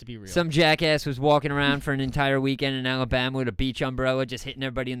it has to be real. some jackass was walking around for an entire weekend in Alabama with a beach umbrella, just hitting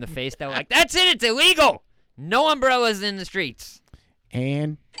everybody in the face. They're like, "That's it! It's illegal. No umbrellas in the streets."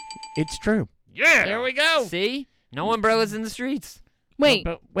 And it's true. Yeah, There we go. See, no umbrellas in the streets. Wait.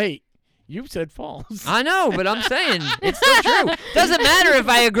 But wait, you said false. I know, but I'm saying it's still true. Doesn't matter if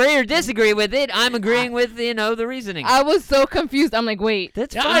I agree or disagree with it. I'm agreeing with the reasoning. I was so confused. I'm like, wait.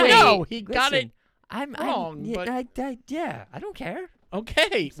 That's Yeah, fine. I know. He got Listen, it I'm wrong, yeah, but- I don't care.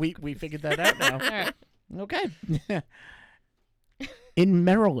 Okay, we figured that out now. All right. Okay. In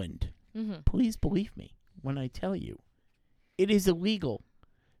Maryland, Mm-hmm. please believe me when I tell you, it is illegal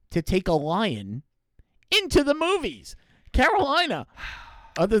to take a lion into the movies. Carolina,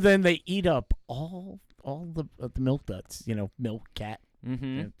 other than they eat up all the milk duds, milk, cat.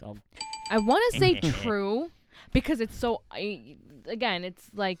 Mm-hmm. I want to say true because it's so. Again, it's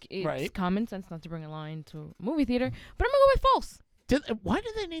like it's Right. common sense not to bring a lion to a movie theater, but I'm gonna go with false. Why do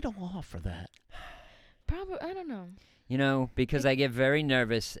they need a law for that? Probably, I don't know. Because I get very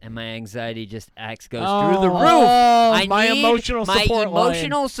nervous and my anxiety just goes through the Oh, roof. I my need emotional my support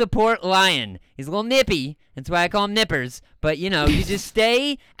emotional support lion. He's a little nippy. That's why I call him Nippers. But you just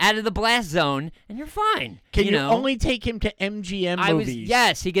stay out of the blast zone and you're fine. Can you know? only take him to MGM movies?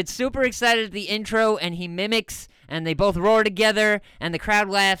 Yes, he gets super excited at the intro and he mimics and they both roar together and the crowd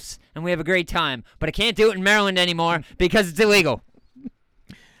laughs and we have a great time. But I can't do it in Maryland anymore because it's illegal.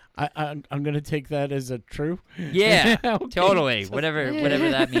 I'm going to take that as a true. Yeah, Okay. totally. Whatever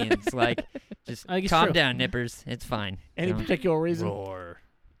that means. Like, just I think it's calm true. down, Nippers. It's fine. Any Don't particular reason? roar.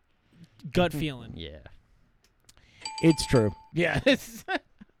 Gut feeling. Yeah. It's true. Yeah.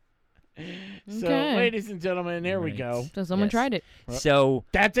 So, Okay. ladies and gentlemen, there we Right. go. So someone Yes. tried it. So,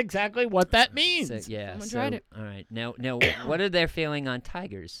 That's exactly what that means. yeah. Someone So, tried it. all right. Now, what are they feeling on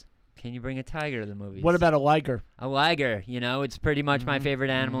tigers? Can you bring a tiger to the movies? What about a liger? a liger? It's pretty much my Mhm. favorite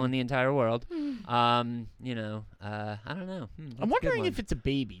animal Mhm. in the entire world. Mm. I don't know. I'm wondering if it's a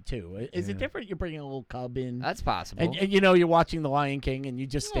baby too. Is it Yeah. different? You're bringing a little cub in, that's possible. and you're watching The Lion King, and you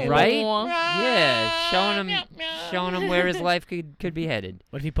just stand Right? Aw. Yeah, showing him where his life could be headed.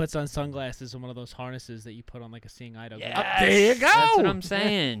 What if he puts on sunglasses and one of those harnesses that you put on like a seeing eye dog? There you go. That's what I'm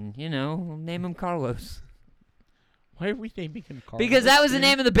saying. Name him Carlos. Why are we naming him Carlos? Because that was the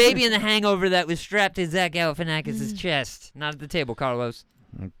name of the baby in The Hangover that was strapped to Zach Galifianakis' chest. Not at the table, Carlos.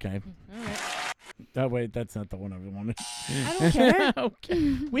 Okay. All right. Oh wait, that's not the one I wanted. I don't care.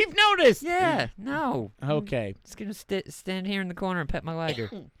 Okay. We've noticed. Yeah, no. Okay. Just gonna stand here in the corner and pet my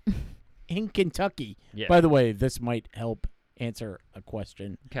liger. In Kentucky. Yeah. By the way, this might help answer a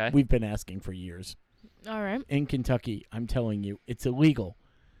question Okay. we've been asking for years. All right. In Kentucky, I'm telling you, it's illegal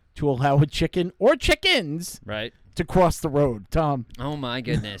to allow a chicken or chickens Right. to cross the road. Tom, Oh my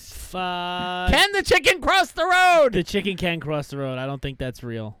goodness. can the chicken cross the road? The chicken can cross the road. I don't think that's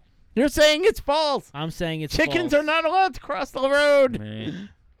real. You're saying it's false. I'm saying it's Chickens false. are not allowed to cross the road. Right.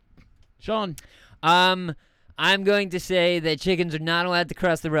 Sean, I'm going to say that chickens are not allowed to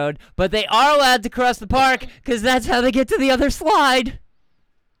cross the road, but they are allowed to cross the park because that's how they get to the other slide.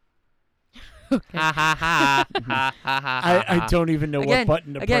 Ha ha ha ha ha ha. I don't even know Again, what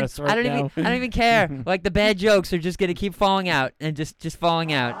button to press right I don't now. even care. Like the bad jokes are just gonna keep falling out and just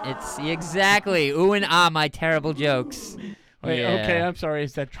falling out. It's exactly ooh and ah my terrible jokes. Wait, Yeah. okay, I'm sorry.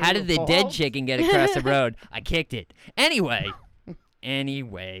 Is that true? How or did the dead false? chicken get across the road? I kicked it. Anyway,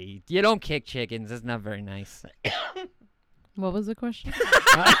 you don't kick chickens. That's not very nice. What was the question?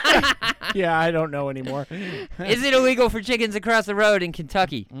 Yeah, I don't know anymore. Is it illegal for chickens to cross the road in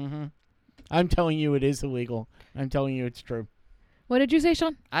Kentucky? Mm-hmm. I'm telling you, it is illegal. I'm telling you, it's true. What did you say,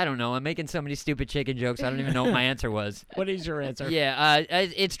 Sean? I don't know. I'm making so many stupid chicken jokes. I don't even know what my answer was. What is your answer? Yeah,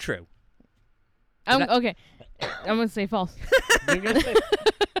 it's true. Okay. I'm gonna say false. You're gonna say-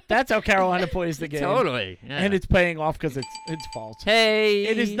 That's how Carolina plays the game. Totally. Yeah. And it's paying off because it's false. hey,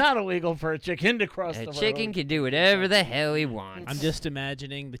 It is not illegal for a chicken to cross a the chicken road. can do whatever the hell he wants. I'm just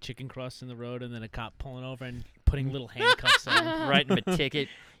imagining the chicken crossing the road and then a cop pulling over and putting little handcuffs on him. writing him a ticket.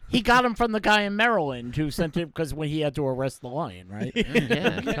 He got him from the guy in Maryland who sent him because when he had to arrest the lion, right?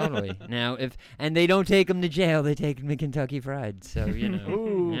 Yeah, totally. Now, and they don't take him to jail, they take him to Kentucky Fried. So you know.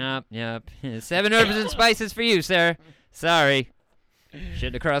 Ooh. Yep. 7 herbs and spices for you, sir. Sorry,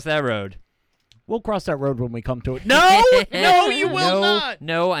 shouldn't have crossed that road. We'll cross that road when we come to it. No, no, you will No, not.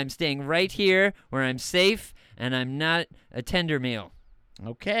 No, I'm staying right here where I'm safe and I'm not a tender meal.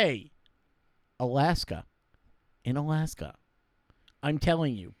 Okay. Alaska. In Alaska. I'm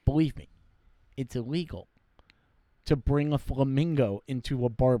telling you, believe me, it's illegal to bring a flamingo into a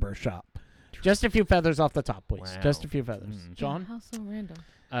barber shop. Just a few feathers off the top, please. Wow. Just a few feathers. John? How so random?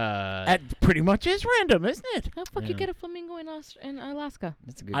 That pretty much is random, isn't it? How the fuck Yeah. you get a flamingo in Alaska?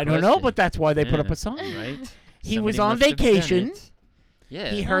 That's a good I don't know, question. but that's why they put Yeah. up a sign. Right? He was Somebody on must have done vacation. it. Yeah.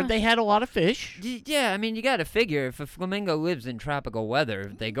 He heard they had a lot of fish. Yeah, I mean, you got to figure if a flamingo lives in tropical weather,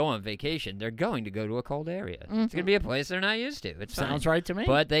 if they go on vacation, they're going to go to a cold area. It's going to be a place they're not used to. It's Sounds fine. right to me.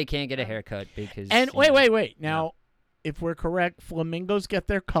 But they can't get a haircut because. And you wait, know, wait, wait. Now, if we're correct, flamingos get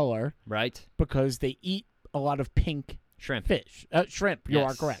their color Right? because they eat a lot of pink Shrimp. fish. Shrimp, you are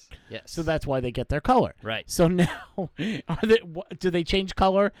Yes. correct. Yes. So that's why they get their color. Right. So now, do they change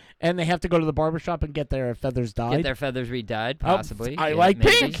color and they have to go to the barbershop and get their feathers dyed? Get their feathers re-dyed, Oh, possibly. I Yeah, like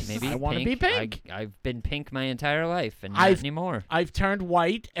maybe, pink. Maybe I wanna be pink. I've been pink my entire life, and not I've- anymore. I've turned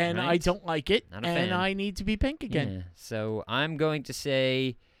white and I Right. don't like it, Not a and fan. I need to be pink again. Yeah. So I'm going to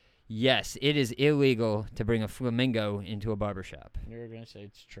say, yes, it is illegal to bring a flamingo into a barbershop. You're going to say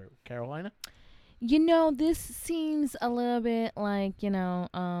it's true. Carolina? You know, this seems a little bit like,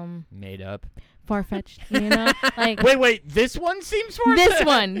 Made up. far-fetched, Like, Wait. This one seems for this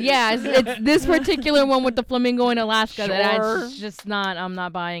one, yeah, it's this particular one with the flamingo in Alaska that Sure. I'm just not, I'm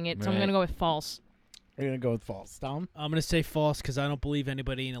not buying it, so I'm Right. going to go with false. We're going to go with false. Tom? I'm gonna say false because I don't believe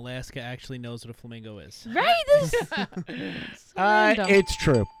anybody in Alaska actually knows what a flamingo is. Right? This so random. It's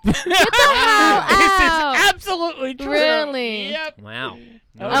true. Get the hell This is out. absolutely true. Really? Yep. Wow.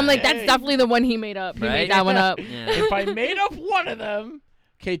 I'm like, Okay. that's definitely the one he made up. He Right? made that one up. Yeah. If I made up one of them,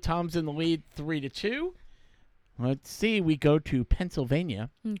 okay, Tom's in the lead 3-2. Let's see. We go to Pennsylvania,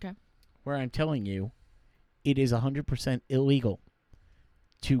 Okay. where I'm telling you, it is 100% illegal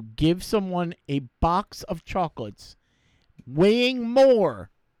to give someone a box of chocolates weighing more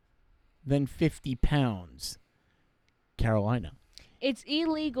than 50 pounds. Carolina. It's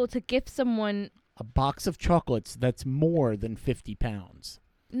illegal to gift someone. A box of chocolates that's more than 50 pounds.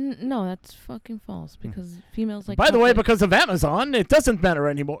 No, that's fucking false because females like. By the way, chocolate. because of Amazon, it doesn't matter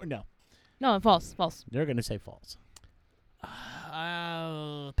anymore. No, No, false. they're going to say false.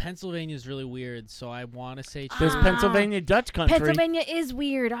 Pennsylvania's really weird, so I want to say There's true. Pennsylvania Dutch country. Pennsylvania is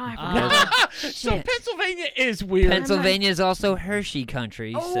weird. I forgot. So Shit. Pennsylvania is weird. Pennsylvania is also Hershey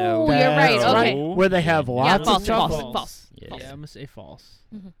country, Oh, so you're right. That's Okay. Where they have Yeah, lots false, of false, chocolates. false. Yeah. Yeah, I'm gonna say false.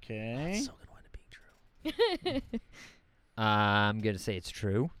 Okay. So gonna wind up being true. I'm gonna say it's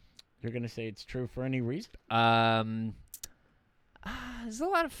true. You're going to say it's true for any reason? There's a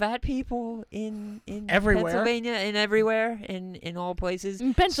lot of fat people in Everywhere. Pennsylvania and everywhere in all places.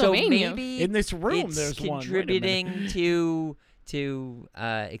 In Pennsylvania. So maybe In this room, it's there's one. Wait a minute. contributing to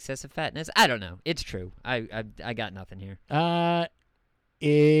excessive fatness. I don't know. It's true. I got nothing here.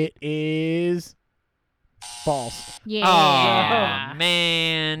 It is false. Yeah. Oh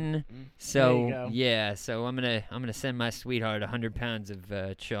man. There you So go. yeah. So I'm gonna send my sweetheart 100 pounds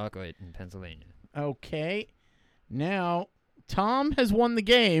of chocolate in Pennsylvania. Okay. Now, Tom has won the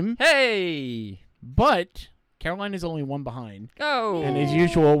game, Hey, but Carolina's only one behind. go! And as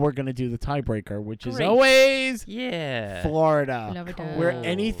usual, we're going to do the tiebreaker, which is Great. always Yeah. Florida, Love it. where Cool.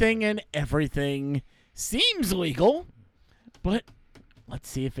 anything and everything seems legal, but let's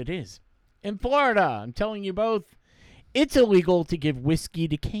see if it is. In Florida, I'm telling you both, it's illegal to give whiskey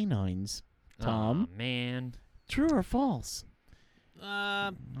to canines. Tom, Aw, man. true or false? Uh,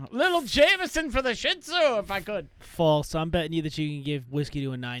 Little Jameson for the Shih Tzu, if I could. false. I'm betting you that you can give whiskey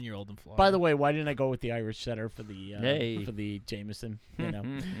to a 9-year-old in Florida. By the way, why didn't I go with the Irish setter for the Hey. for the Jameson? You know,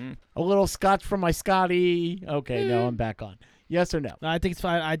 Mhm. a little Scotch for my Scotty. Okay, no, I'm back on. Yes or no? I think it's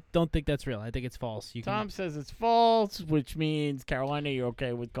fine. I don't think that's real. I think it's false. You Tom says it's false, which means Carolina, you're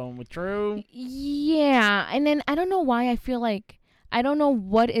okay with going with true. Yeah, and then I don't know why I feel like I don't know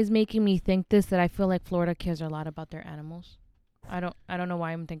what is making me think this that I feel like Florida cares a lot about their animals. I don't know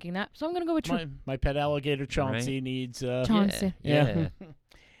why I'm thinking that. So I'm gonna go with true. My pet alligator Chauncey needs. Chauncey. Yeah.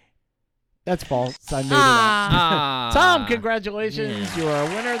 That's false. I made it up. Ah. Tom, congratulations. You are a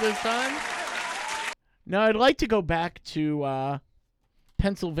winner this time. Now, I'd like to go back to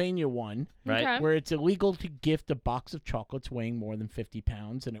Pennsylvania one, Right. Okay. where it's illegal to gift a box of chocolates weighing more than 50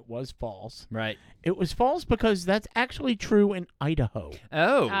 pounds, and it was false. Right. It was false because that's actually true in Idaho.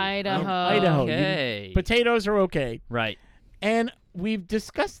 Oh. Idaho. Idaho. Okay. Potatoes are okay. Right. And we've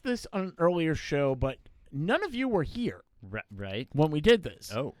discussed this on an earlier show, but none of you were here Right. when we did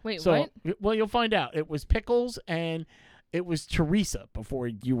this. Oh. Wait, So, what? well, you'll find out. It was Pickles and it was Teresa before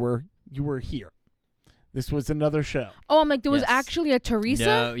you were here. This was another show. Oh, I'm like, there was Yes. actually a Teresa.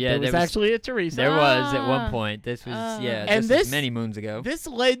 No. Yeah. there was actually a Teresa. There was at Ah. one point. This was yeah. And this this- was many moons ago. This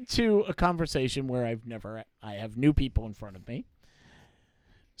led to a conversation where I have new people in front of me.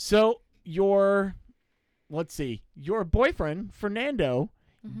 So your boyfriend, Fernando,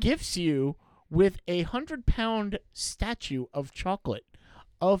 Mhm. gifts you with a 100-pound statue of chocolate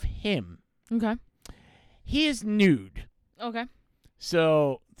of him. Okay. He is nude. Okay.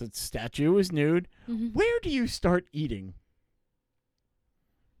 So the statue is nude. Mhm. Where do you start eating?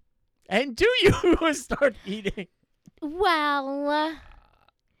 And do you start eating? Well,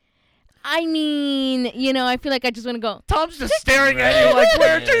 I mean, I feel like I just want to go. Tom's just staring at you like,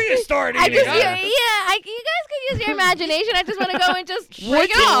 where do you start eating? I just, huh? you guys can use your imagination. I just want to go and just Would break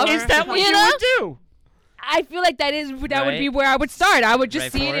it you- off. Is that what you know? would do? I feel like that would Right. be where I would start. I would just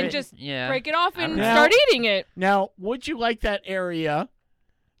Right see for it and just yeah. break it off and Okay. start eating it. Now, would you like that area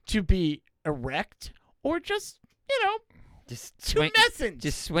to be erect or just, Just tumescent?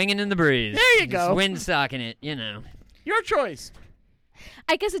 Just swinging in the breeze. There you Just go. Windsocking it. Your choice.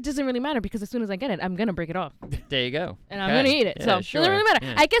 I guess it doesn't really matter because as soon as I get it, I'm gonna break it off There you go. and I'm Okay. gonna eat it. Yeah, So sure. it doesn't really matter.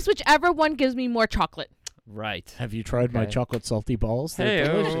 Yeah. I guess whichever one gives me more chocolate. Right. Have you tried my Okay. chocolate salty balls? They're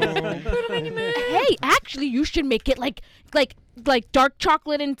Hey. delicious. Hey, actually, you should make it like dark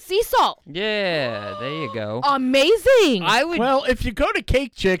chocolate and sea salt. Yeah. There you go. Amazing. I would Well, if you go to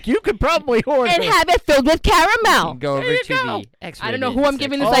Cake Chick, you could probably order. and have it filled with caramel. go over There you to go. the X. I don't know who I'm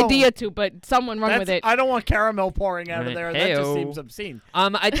giving this Oh. idea to, but someone run with it. I don't want caramel pouring out of Right. there. That just Heyo. seems obscene.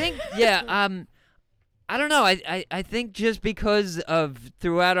 I think I don't know. I think just because of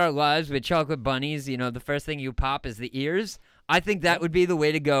throughout our lives with chocolate bunnies, the first thing you pop is the ears. I think that would be the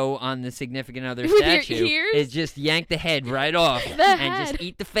way to go on the significant other With your statue. ears? Is just yank the head right off The and head. just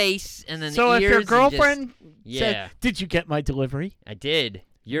eat the face and then So the if ears. your and girlfriend just, said, yeah, "Did you get my delivery?" I did.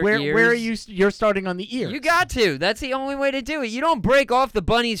 Your where ears. where are you? You're starting on the ears. You got to. That's the only way to do it. You don't break off the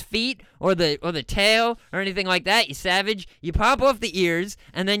bunny's feet or the tail or anything like that, you savage. You pop off the ears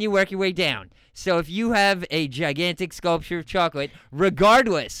and then you work your way down. So if you have a gigantic sculpture of chocolate,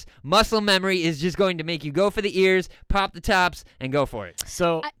 regardless, muscle memory is just going to make you go for the ears, pop the tops, and go for it.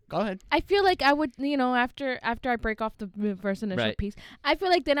 So go ahead. I feel like I would, after I break off the first initial Right. piece, I feel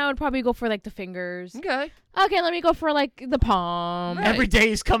like then I would probably go for like the fingers. Okay. Okay, let me go for like the palm. Right. Every day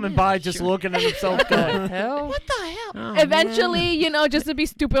he's coming by, just sure. looking at himself, going, Hell. "What the hell?" Oh, Eventually, just to be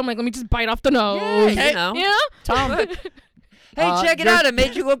stupid, I'm like, let me just bite off the nose. man. Hey, Yeah, You know? Tom, Hey, check it you're- out. It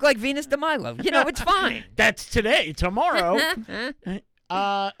made you look like Venus de Milo. It's fine. that's today. Tomorrow,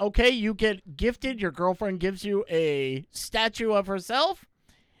 okay, you get gifted. Your girlfriend gives you a statue of herself,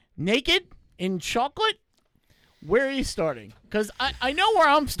 naked in chocolate. Where are you starting? Because I know where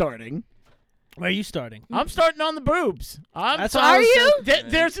I'm starting. Where are you starting? I'm starting on the boobs. That's Are you?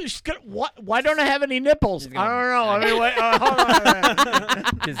 There's why don't I have any nipples? He's I going- don't know. I mean, wait, hold on.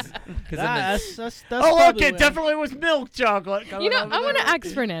 Because That's Oh, look, probably it where- definitely was milk chocolate. I want to ask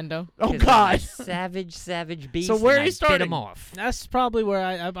Fernando. Oh God. savage beast. So where and are you I starting? Bit him off. That's probably where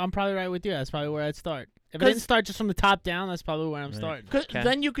I'm probably right with you. That's probably where I'd start. If I 'Cause- didn't start just from the top down, that's probably where I'm Right. starting. 'Cause Okay.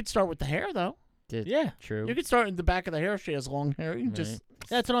 then you could start with the hair, though. Yeah, True. You could start in the back of the hair. She has long hair. You can Right. just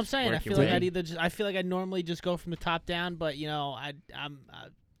that's what I'm saying. I Work your feel like way. I'd either just. I feel like I'd normally just go from the top down, but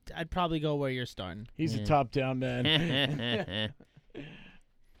I'd probably go where you're starting. he's Yeah. a top down man.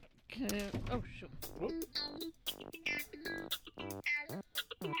 Oh shoot.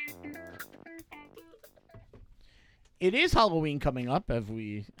 It is Halloween coming up, as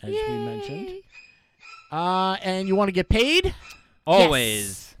we mentioned. Yay. And you want to get paid?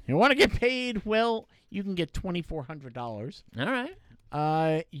 Always. You want to get paid? Well, you can get $2,400. All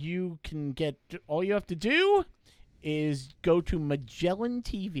right. You can get. All you have to do is go to Magellan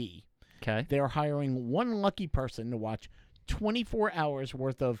TV. Okay. They're hiring one lucky person to watch 24 hours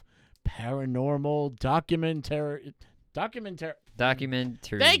worth of paranormal Documentary.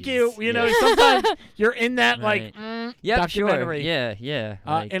 Documentaries. Thank you. You know, Yeah. sometimes you're in that Right. like Yep, documentary. Sure. Yeah, yeah.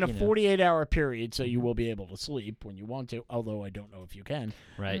 Like, in a you know. 48-hour period, so you will be able to sleep when you want to, although I don't know if you can.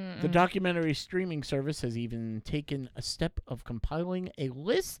 Right. The documentary streaming service has even taken a step of compiling a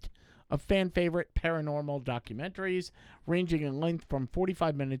list of fan-favorite paranormal documentaries, ranging in length from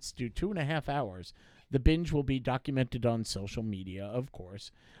 45 minutes to 2.5 hours. The binge will be documented on social media, of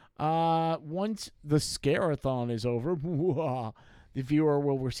course. Once the Scare-a-thon is over, the viewer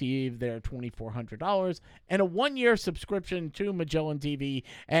will receive their $2,400 and a 1-year subscription to Magellan TV,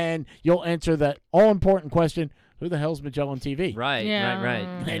 and you'll answer that all-important question, who the hell's Magellan TV? Right, Yeah. right.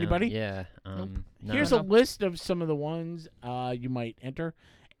 Yeah, Anybody? Yeah. No. Here's a list of some of the ones you might enter.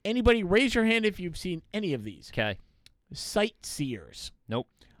 Anybody, raise your hand if you've seen any of these. Okay. Sightseers. Nope.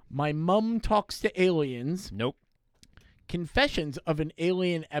 My Mum Talks to Aliens. Nope. Confessions of an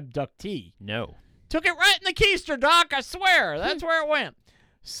Alien Abductee. No. Took it right in the keister, Doc. I swear. That's where it went.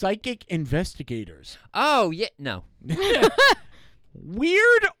 Psychic Investigators. Oh, yeah. No.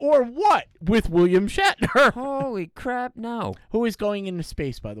 Weird or What with William Shatner, Holy crap, no. who is going into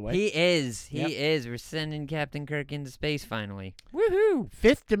space, by the way. He is. He Yep. is. We're sending Captain Kirk into space finally. Woohoo.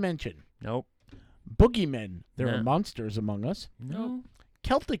 Fifth Dimension. Nope. Boogeymen. There No. are monsters among us. No.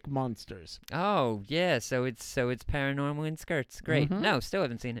 Celtic monsters. Oh, yeah. So it's paranormal in skirts. Great. Mhm. No, still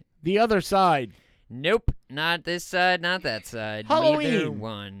haven't seen it. The Other Side. Nope. Not this side, not that side. Neither Halloween.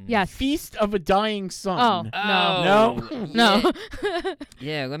 one. Yes. Feast of a Dying Sun. Oh. Oh, No. Yeah.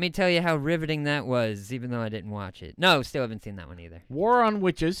 Yeah, let me tell you how riveting that was, even though I didn't watch it. No, still haven't seen that one either. War on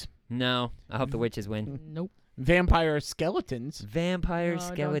Witches. No, I hope the witches win. Nope. Vampire Skeletons. Vampire No,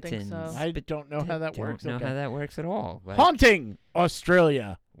 I don't think skeletons. so. I don't know how that Don't works. know Okay. how that works at all. Like, Haunting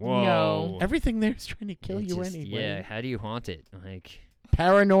Australia. whoa. No. Everything there is trying to kill It you just- anyway. Yeah, how do you haunt it? Like,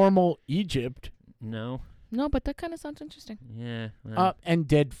 Paranormal Egypt. no. No, but that kind of sounds interesting. Yeah. well. And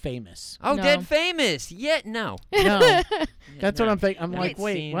Dead Famous. Oh, No. Dead Famous. Yeah, no. No, Yeah, that's no. what I'm thinking. I'm I like, haven't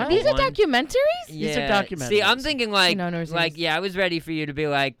wait, seen what? it. These are One. documentaries? These are Yeah. See, I'm documentaries. thinking like, No, I've never seen this. yeah, I was ready for you to be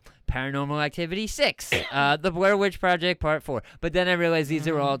like Paranormal Activity 6, The Blair Witch Project Part 4. But then I realized these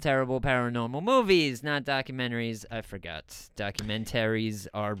are all terrible paranormal movies, not documentaries. I forgot. Documentaries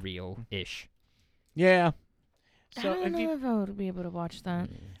are real-ish. Yeah. I So, don't if know you, if I would be able to watch that.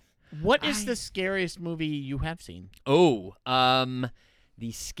 what is I- the scariest movie you have seen? Oh,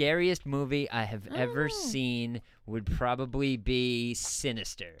 the scariest movie I have ever Oh. seen would probably be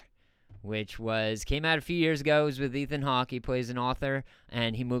Sinister, which came out a few years ago. It was with Ethan Hawke. He plays an author,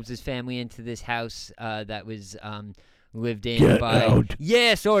 and he moves his family into this house that was lived in Get by out.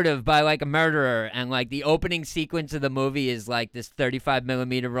 yeah, sort of by like a murderer. And like the opening sequence of the movie is like this 35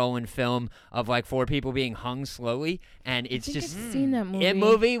 millimeter rolling film of like 4 people being hung slowly, and it's I think just I've seen that movie. it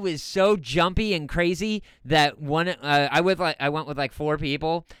movie was so jumpy and crazy that I went with like 4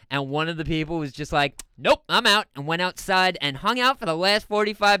 people, and one of the people was just like, "Nope, I'm out," and went outside and hung out for the last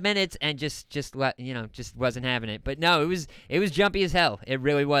 45 minutes and just wasn't having it. But no, it was jumpy as hell. It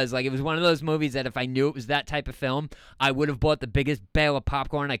really was. Like, it was one of those movies that if I knew it was that type of film, I would have bought the biggest bale of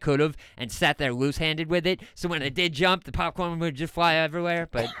popcorn I could have and sat there loose-handed with it. So when I did jump, the popcorn would just fly everywhere.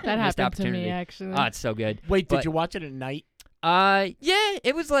 But That missed happened to opportunity. me, actually. Oh, it's so good. Wait, But- did you watch it at night? Yeah,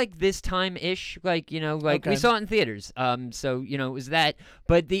 it was like this time-ish, like, like we Okay. saw it in theaters. So, it was that.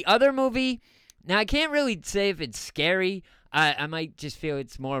 But the other movie, now I can't really say if it's scary. I might just feel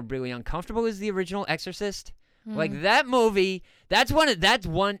it's more really uncomfortable is the original Exorcist. Like that movie,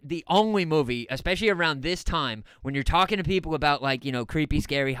 the only movie, especially around this time when you're talking to people about like, creepy,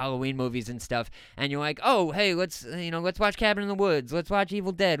 scary Halloween movies and stuff, and you're like, oh, hey, let's watch Cabin in the Woods, let's watch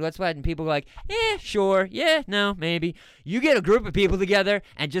Evil Dead, let's watch, and people are like, sure, yeah, no, maybe. You get a group of people together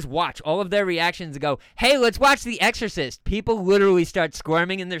and just watch all of their reactions and go, hey, let's watch The Exorcist. People literally start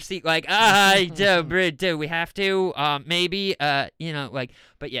squirming in their seat like, do we have to? Maybe,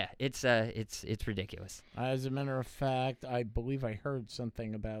 but yeah, it's ridiculous. As a matter of fact, I believe I heard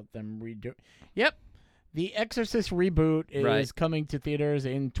something about them redo. Yep. The Exorcist reboot is Right. coming to theaters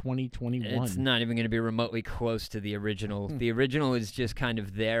in 2021. It's not even going to be remotely close to the original. The original is just kind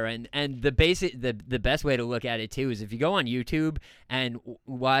of there, and the best way to look at it too is if you go on YouTube and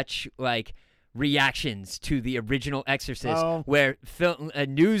watch like reactions to the original Exorcist, Oh. where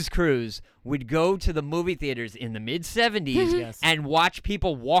news crews would go to the movie theaters in the mid-70s Yes. and watch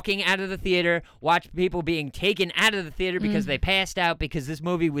people walking out of the theater, watch people being taken out of the theater because they passed out because this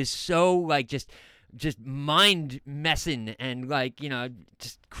movie was so like just mind messing and like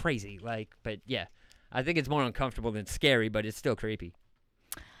just crazy, like. But yeah, I think it's more uncomfortable than scary, but it's still creepy.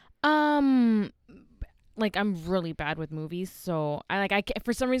 like I'm really bad with movies, so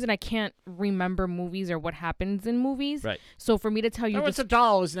for some reason I can't remember movies or what happens in movies. Right. So for me to tell you, There was a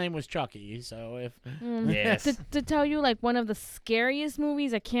doll. His name was Chucky. So if Yes. to tell you like one of the scariest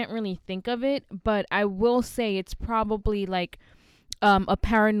movies, I can't really think of it, but I will say it's probably like a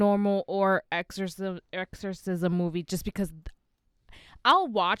paranormal or exorcism movie, just because I'll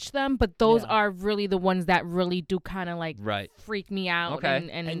watch them, but those Yeah. are really the ones that really do kind of like Right. freak me out. Okay.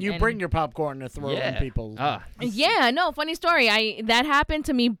 and you bring your popcorn to throw Yeah. in people. Yeah, no, funny story. That happened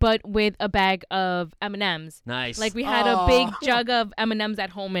to me, but with a bag of M&Ms. Nice. Like we had a Aw. big jug of M&Ms at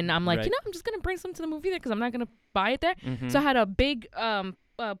home, and I'm like, Right. you know, I'm just gonna bring some to the movie theater because I'm not gonna buy it there. Mhm. So I had a big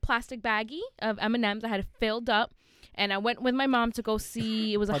plastic baggie of M&Ms. I had it filled up, and I went with my mom to go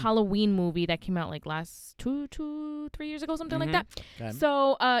see. It was a Halloween movie that came out like last 3 years ago, something like that. Okay.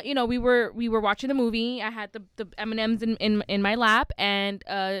 So, we were watching the movie. I had the M&Ms in my lap, and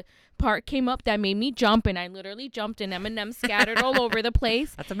part came up that made me jump, and I literally jumped, and M&Ms scattered all over the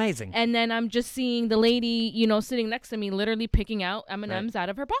place. That's amazing. And then I'm just seeing the lady, sitting next to me, literally picking out M&Ms out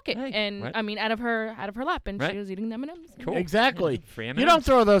of her pocket, Hey, and right. I mean out of her lap, and Right. she was eating the M&Ms. Cool. Exactly. Yeah, free You M&Ms. don't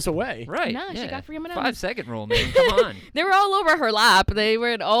throw those away. Right. Nah, she yeah. got free M&Ms. 5-second rule, man. Come on. They were all over her lap. They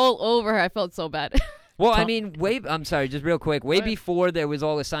were all over her. I felt so bad. Well, I mean, I'm sorry, just real quick. Way Go ahead. before there was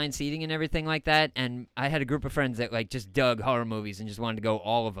all assigned seating and everything like that, and I had a group of friends that like just dug horror movies and just wanted to go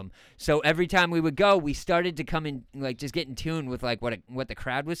all of them. So every time we would go, we started to come in, like just get in tune with like what the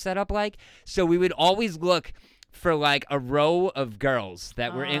crowd was set up like. So we would always look for like a row of girls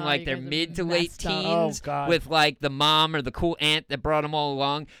that were in Oh, like you their guys are mid to late messed up. teens Oh, God. with like the mom or the cool aunt that brought them all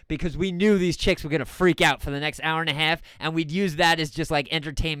along, because we knew these chicks were going to freak out for the next hour and a half, and we'd use that as just like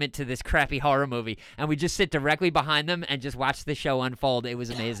entertainment to this crappy horror movie, and we'd just sit directly behind them and just watch the show unfold. It was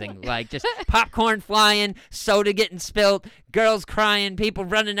amazing. Like just popcorn flying, soda getting spilt, girls crying, people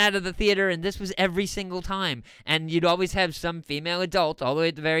running out of the theater, and this was every single time. And you'd always have some female adult all the way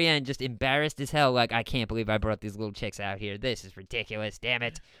at the very end just embarrassed as hell, like, I can't believe I brought these little chicks out here. This is ridiculous, damn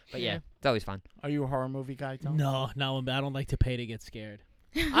it. But yeah, Yeah. it's always fun. Are you a horror movie guy, Tom? No, I don't like to pay to get scared.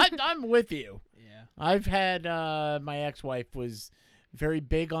 I'm with you. Yeah. I've had my ex-wife was very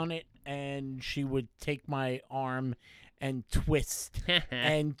big on it, and she would take my arm and twist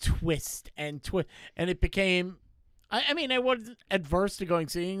and twist and twist, and it became. I mean, I wasn't adverse to going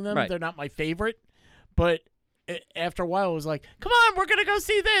seeing them. Right. They're not my favorite, but after a while, it was like, "Come on, we're gonna go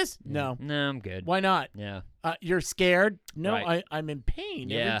see this." No, No, I'm good. why not? Yeah. You're scared? No, Right. I'm in pain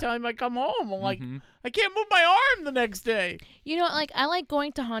Yeah. every time I come home. I'm like, Mhm. I can't move my arm the next day. Like I like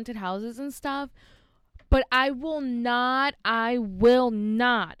going to haunted houses and stuff, but I will not go Will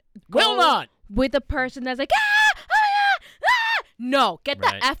not. with a person that's like, no, get the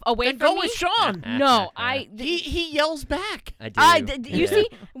Right. F away Then from go me. with Sean. No, He yells back. I do. You see,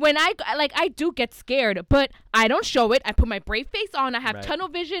 when I do get scared, but I don't show it. I put my brave face on. I have Right. tunnel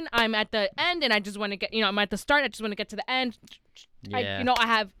vision. I'm at the end, and I just want to get, I'm at the start. I just want to get to the end. Yeah. I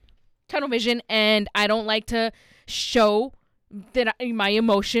have tunnel vision, and I don't like to show that my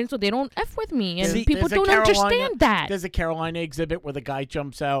emotions, so they don't F with me, and See, people there's a don't Carolina- understand that. There's a Carolina exhibit where the guy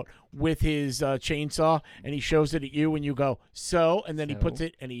jumps out with his chainsaw and he shows it at you and you go, so, and then he puts So?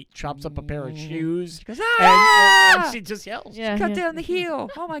 it and he chops up a pair of shoes She goes, and, "Ah!" and she just yells. Yeah, Cut yeah. down the heel.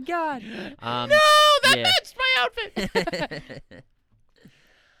 Oh my god. No, that yeah. matched my outfit.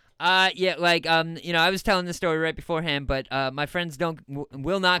 Yeah, like I was telling this story right beforehand, but my friends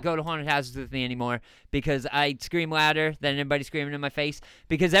will not go to haunted houses with me anymore because I scream louder than anybody screaming in my face.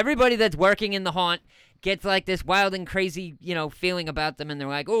 Because everybody that's working in the haunt gets like this wild and crazy, feeling about them, and they're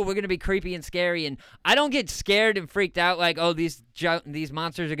like, "Oh, we're gonna be creepy and scary," and I don't get scared and freaked out like, "Oh, these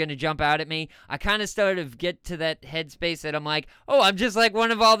monsters are gonna jump out at me." I kind of sort of get to that headspace that I'm like, "Oh, I'm just like one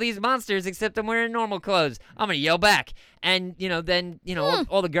of all these monsters, except I'm wearing normal clothes. I'm gonna yell back." And, then,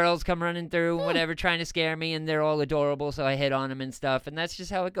 all the girls come running through and whatever, trying to scare me, and they're all adorable, so I hit on them and stuff, and that's just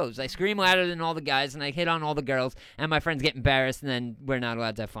how it goes. I scream louder than all the guys, and I hit on all the girls, and my friends get embarrassed, and then we're not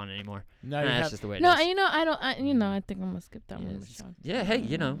allowed to have fun anymore. No, And you that's have- just the way it No, is. I think I'm gonna skip that one with Sean. Yeah, hey,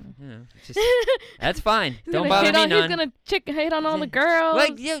 it's just, that's fine. He's Don't gonna bother hit me on, none. He's gonna hit on all the girls.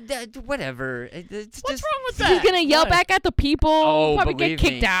 Like, whatever. It's What's just, wrong with he's that? gonna yell Why? back at the people. Oh, probably believe get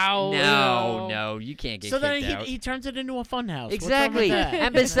kicked me. out. No, you can't get So then kicked out. he turns it into a fun house. What's wrong with Exactly. that?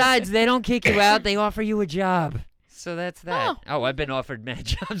 And besides, they don't kick you out, they offer you a job. So that's that. Oh. Oh, I've been offered mad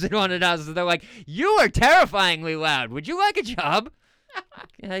jobs in haunted houses. They're like, "You are terrifyingly loud. Would you like a job?"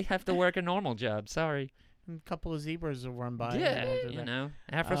 I have to work a normal job. Sorry. A couple of zebras will run by. Yeah, and we'll do that.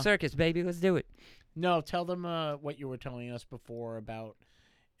 Afro Oh. Circus, baby. Let's do it. No, tell them what you were telling us before about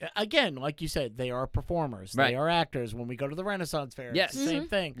again, like you said, they are performers. Right. They are actors. When we go to the Renaissance Fair, Yes. it's the same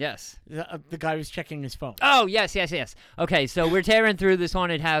thing. Yes. The guy was checking his phone. Oh, yes. Okay, so we're tearing through this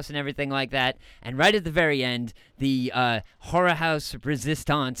haunted house and everything like that, and right at the very end, the horror house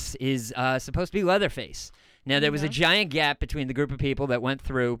resistance is supposed to be Leatherface. Now, there was a giant gap between the group of people that went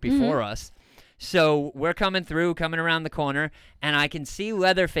through before us. So we're coming around the corner, and I can see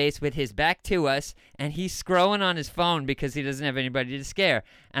Leatherface with his back to us, and he's scrolling on his phone because he doesn't have anybody to scare.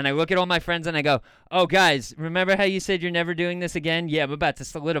 And I look at all my friends, and I go, oh, guys, remember how you said you're never doing this again? Yeah, I'm about to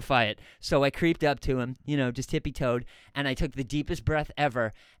solidify it. So I creeped up to him, just tippy-toed, and I took the deepest breath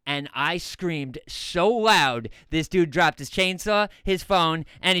ever, and I screamed so loud, this dude dropped his chainsaw, his phone,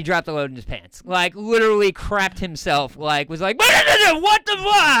 and he dropped the load in his pants. Like, literally crapped himself, was like, what the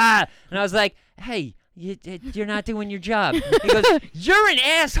fuck? And I was like, hey, you're not doing your job. He goes, you're an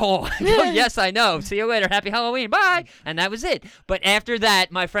asshole. I go, yes, I know. See you later. Happy Halloween. Bye. And that was it. But after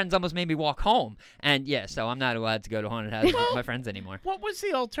that, my friends almost made me walk home. And yeah, so I'm not allowed to go to haunted houses with my friends anymore. What was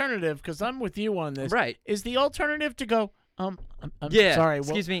the alternative? Because I'm with you on this. Right. Is the alternative to go, I'm yeah. sorry.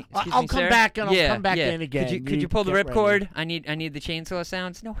 Excuse me. I'll come sir? back and yeah, I'll come back yeah. in again. Could you pull the get ripcord? ready. I need the chainsaw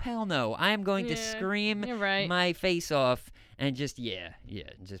sounds. No, hell no. I am going to scream you're right. my face off and just and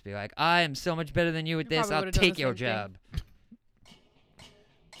just be like, I am so much better than you at this. probably I'll would've done take the your same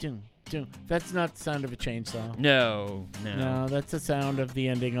thing. job. Dun. That's not the sound of a chainsaw. No. No, that's the sound of the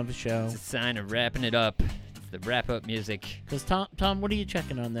ending of the show. It's a sign of wrapping it up. It's the wrap-up music. Because Tom, what are you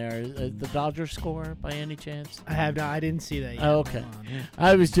checking on there? Is the Dodgers score by any chance? I didn't see that yet. Oh, okay. Hold on.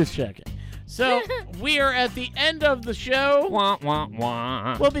 I was just checking. So we are at the end of the show. Wah, wah,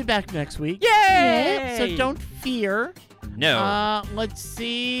 wah. We'll be back next week. Yay! So don't fear. No. Let's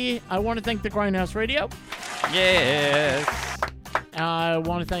see. I want to thank the Grindhouse Radio. Yes. I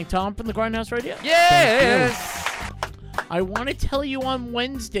want to thank Tom from the Grindhouse Radio. Yes. I want to tell you on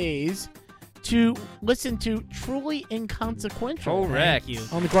Wednesdays to listen to Truly Inconsequential Correct. Thank you.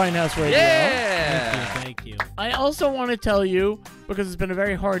 on the Grindhouse Radio. Yeah. Thank you. I also want to tell you, because it's been a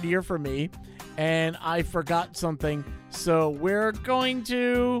very hard year for me, and I forgot something, so we're going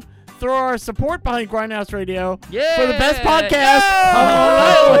to throw our support behind Grindhouse Radio for the best podcast.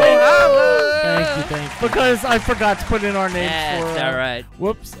 Thank you. Because I forgot to put in our names That's for. all right.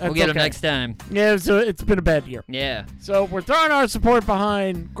 Whoops. That's We'll get them okay. next time. Yeah, so it's been a bad year. Yeah. So we're throwing our support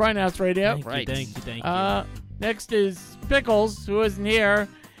behind Grindhouse Radio. Right. Thank you. Next is Pickles, who isn't here.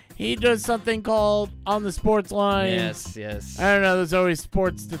 He does something called On the Sports Line. Yes. I don't know. There's always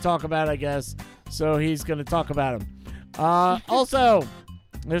sports to talk about, I guess. So he's going to talk about them. Also,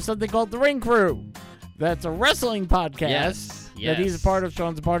 there's something called The Ring Crew. That's a wrestling podcast that he's a part of,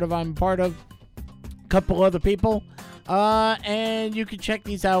 Sean's a part of, I'm a part of, a couple other people. And you can check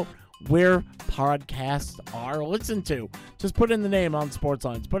these out where podcasts are listened to. Just put in the name on Sports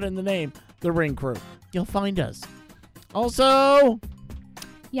Lines. Put in the name The Ring Crew. You'll find us. Also,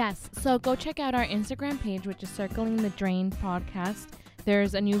 Yes, so go check out our Instagram page, which is Circling the Drain Podcast.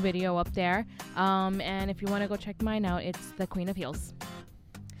 There's a new video up there. And if you want to go check mine out, it's The Queen of Heels.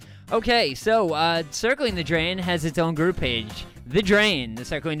 Okay, so Circling the Drain has its own group page. The Drain, the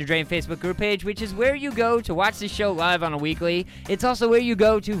Circling the Drain Facebook group page, which is where you go to watch the show live on a weekly. It's also where you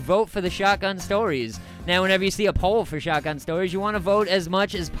go to vote for the Shotgun Stories. Now, whenever you see a poll for Shotgun Stories, you want to vote as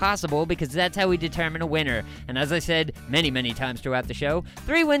much as possible because that's how we determine a winner. And as I said many, many times throughout the show,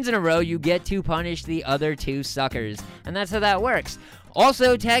 3 wins in a row, you get to punish the other 2 suckers. And that's how that works.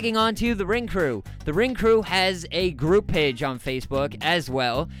 Also, tagging on to The Ring Crew. The Ring Crew has a group page on Facebook as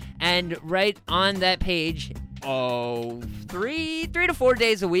well. And right on that page, 3 to 4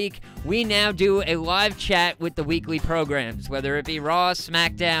 days a week, we now do a live chat with the weekly programs, whether it be Raw,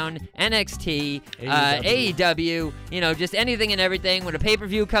 SmackDown, NXT, AEW, just anything and everything. When a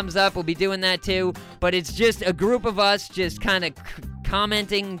pay-per-view comes up, we'll be doing that too. But it's just a group of us just kind of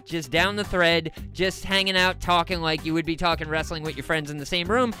commenting just down the thread, just hanging out, talking like you would be talking wrestling with your friends in the same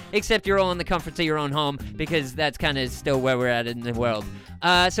room, except you're all in the comforts of your own home, because that's kind of still where we're at in the world.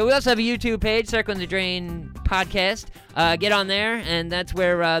 So we also have a YouTube page, Circling the Drain Podcast. Get on there, and that's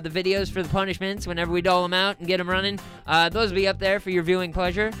where the videos for the punishments, whenever we dole them out and get them running, those will be up there for your viewing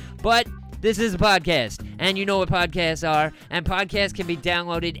pleasure. But this is a podcast, and you know what podcasts are, and podcasts can be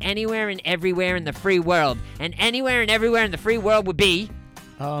downloaded anywhere and everywhere in the free world, and anywhere and everywhere in the free world would be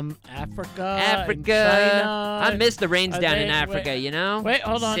Africa, and China. China. I miss the rains down in wait, Africa, wait. you know? Wait,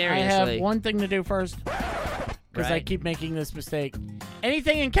 hold on. Seriously. I have one thing to do first, because I Right. keep making this mistake.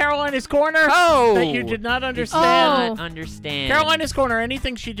 Anything in Carolina's Corner Oh! that you did not Did understand? not understand. Carolina's Corner,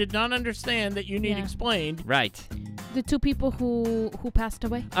 anything she did not understand that you need Yeah. explained, Right. The two people who passed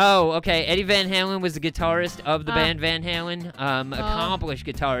away. Oh, okay. Eddie Van Halen was the guitarist of the band Van Halen, accomplished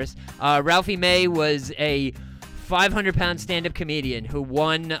guitarist. Ralphie May was a 500-pound stand-up comedian who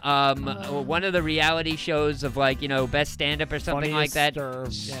won one of the reality shows of best stand-up or something like that.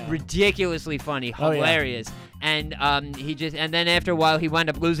 Ridiculously funny, hilarious. And then after a while he wound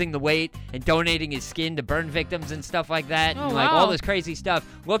up losing the weight and donating his skin to burn victims and stuff like that, and all this crazy stuff.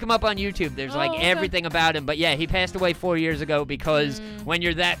 Look him up on YouTube. There's everything about him. But yeah, he passed away 4 years ago because when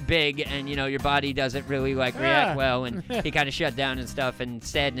you're that big and your body doesn't really react well, and he kind of shut down and stuff and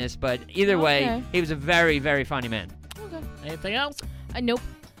sadness. But either way, he was a very, very funny man. Okay. Anything else? Nope.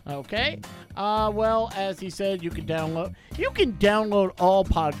 Okay. Well, as he said, you can download all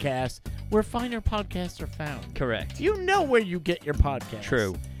podcasts where finer podcasts are found. Correct. You know where you get your podcasts.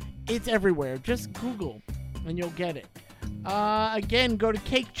 True. It's everywhere. Just Google and you'll get it. Again, go to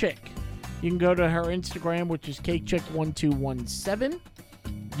Cake Chick. You can go to her Instagram, which is CakeChick1217.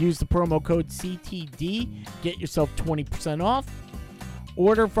 Use the promo code CTD. Get yourself 20% off.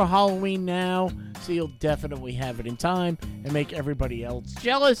 Order for Halloween now, so you'll definitely have it in time and make everybody else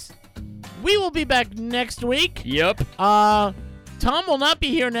jealous. We will be back next week. Yep. Tom will not be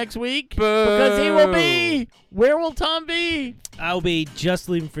here next week because he will be. Where will Tom be? I'll be just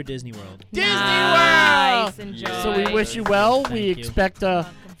leaving for Disney World. Disney Nice. World. Enjoy. So we wish you well. Thank We you. expect a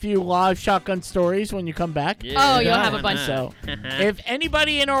few live shotgun stories when you come back. Oh, you'll have a bunch. So if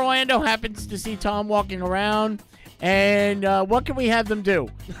anybody in Orlando happens to see Tom walking around, and what can we have them do?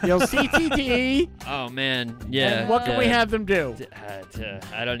 You'll CTD. Oh man, yeah. And what can we have them do?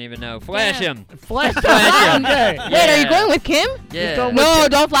 I don't even know. Flash him. Flash Flash him. Okay. Wait, are you going with Kim? Yeah. going No,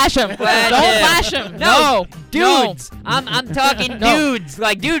 don't flash him. Flash Don't him. flash him. No, No. dudes. I'm talking No. dudes,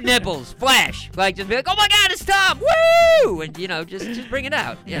 like dude nipples. Flash. Like just be like, oh my God, it's Tom. Woo! And just bring it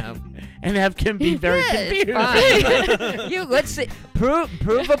out. And have Kim be very confused. Fine. Let's see.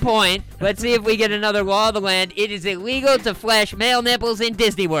 Prove a point. Let's see if we get another law of the land. It is illegal to flash male nipples in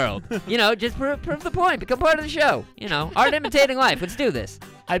Disney World. Just prove the point. Become part of the show. Art imitating life. Let's do this.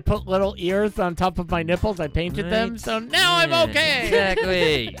 I put little ears on top of my nipples. I painted them, Right. so now I'm Yeah, okay.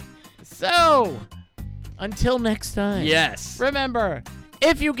 Exactly. So, until next time. Yes. Remember,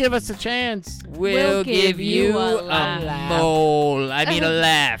 if you give us a chance, We'll give you a laugh. mole. I mean a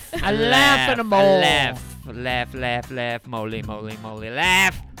laugh. A laugh and a mole. A laugh. Laugh, laugh, laugh. Moly, moly, moly.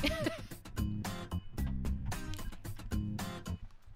 Laugh.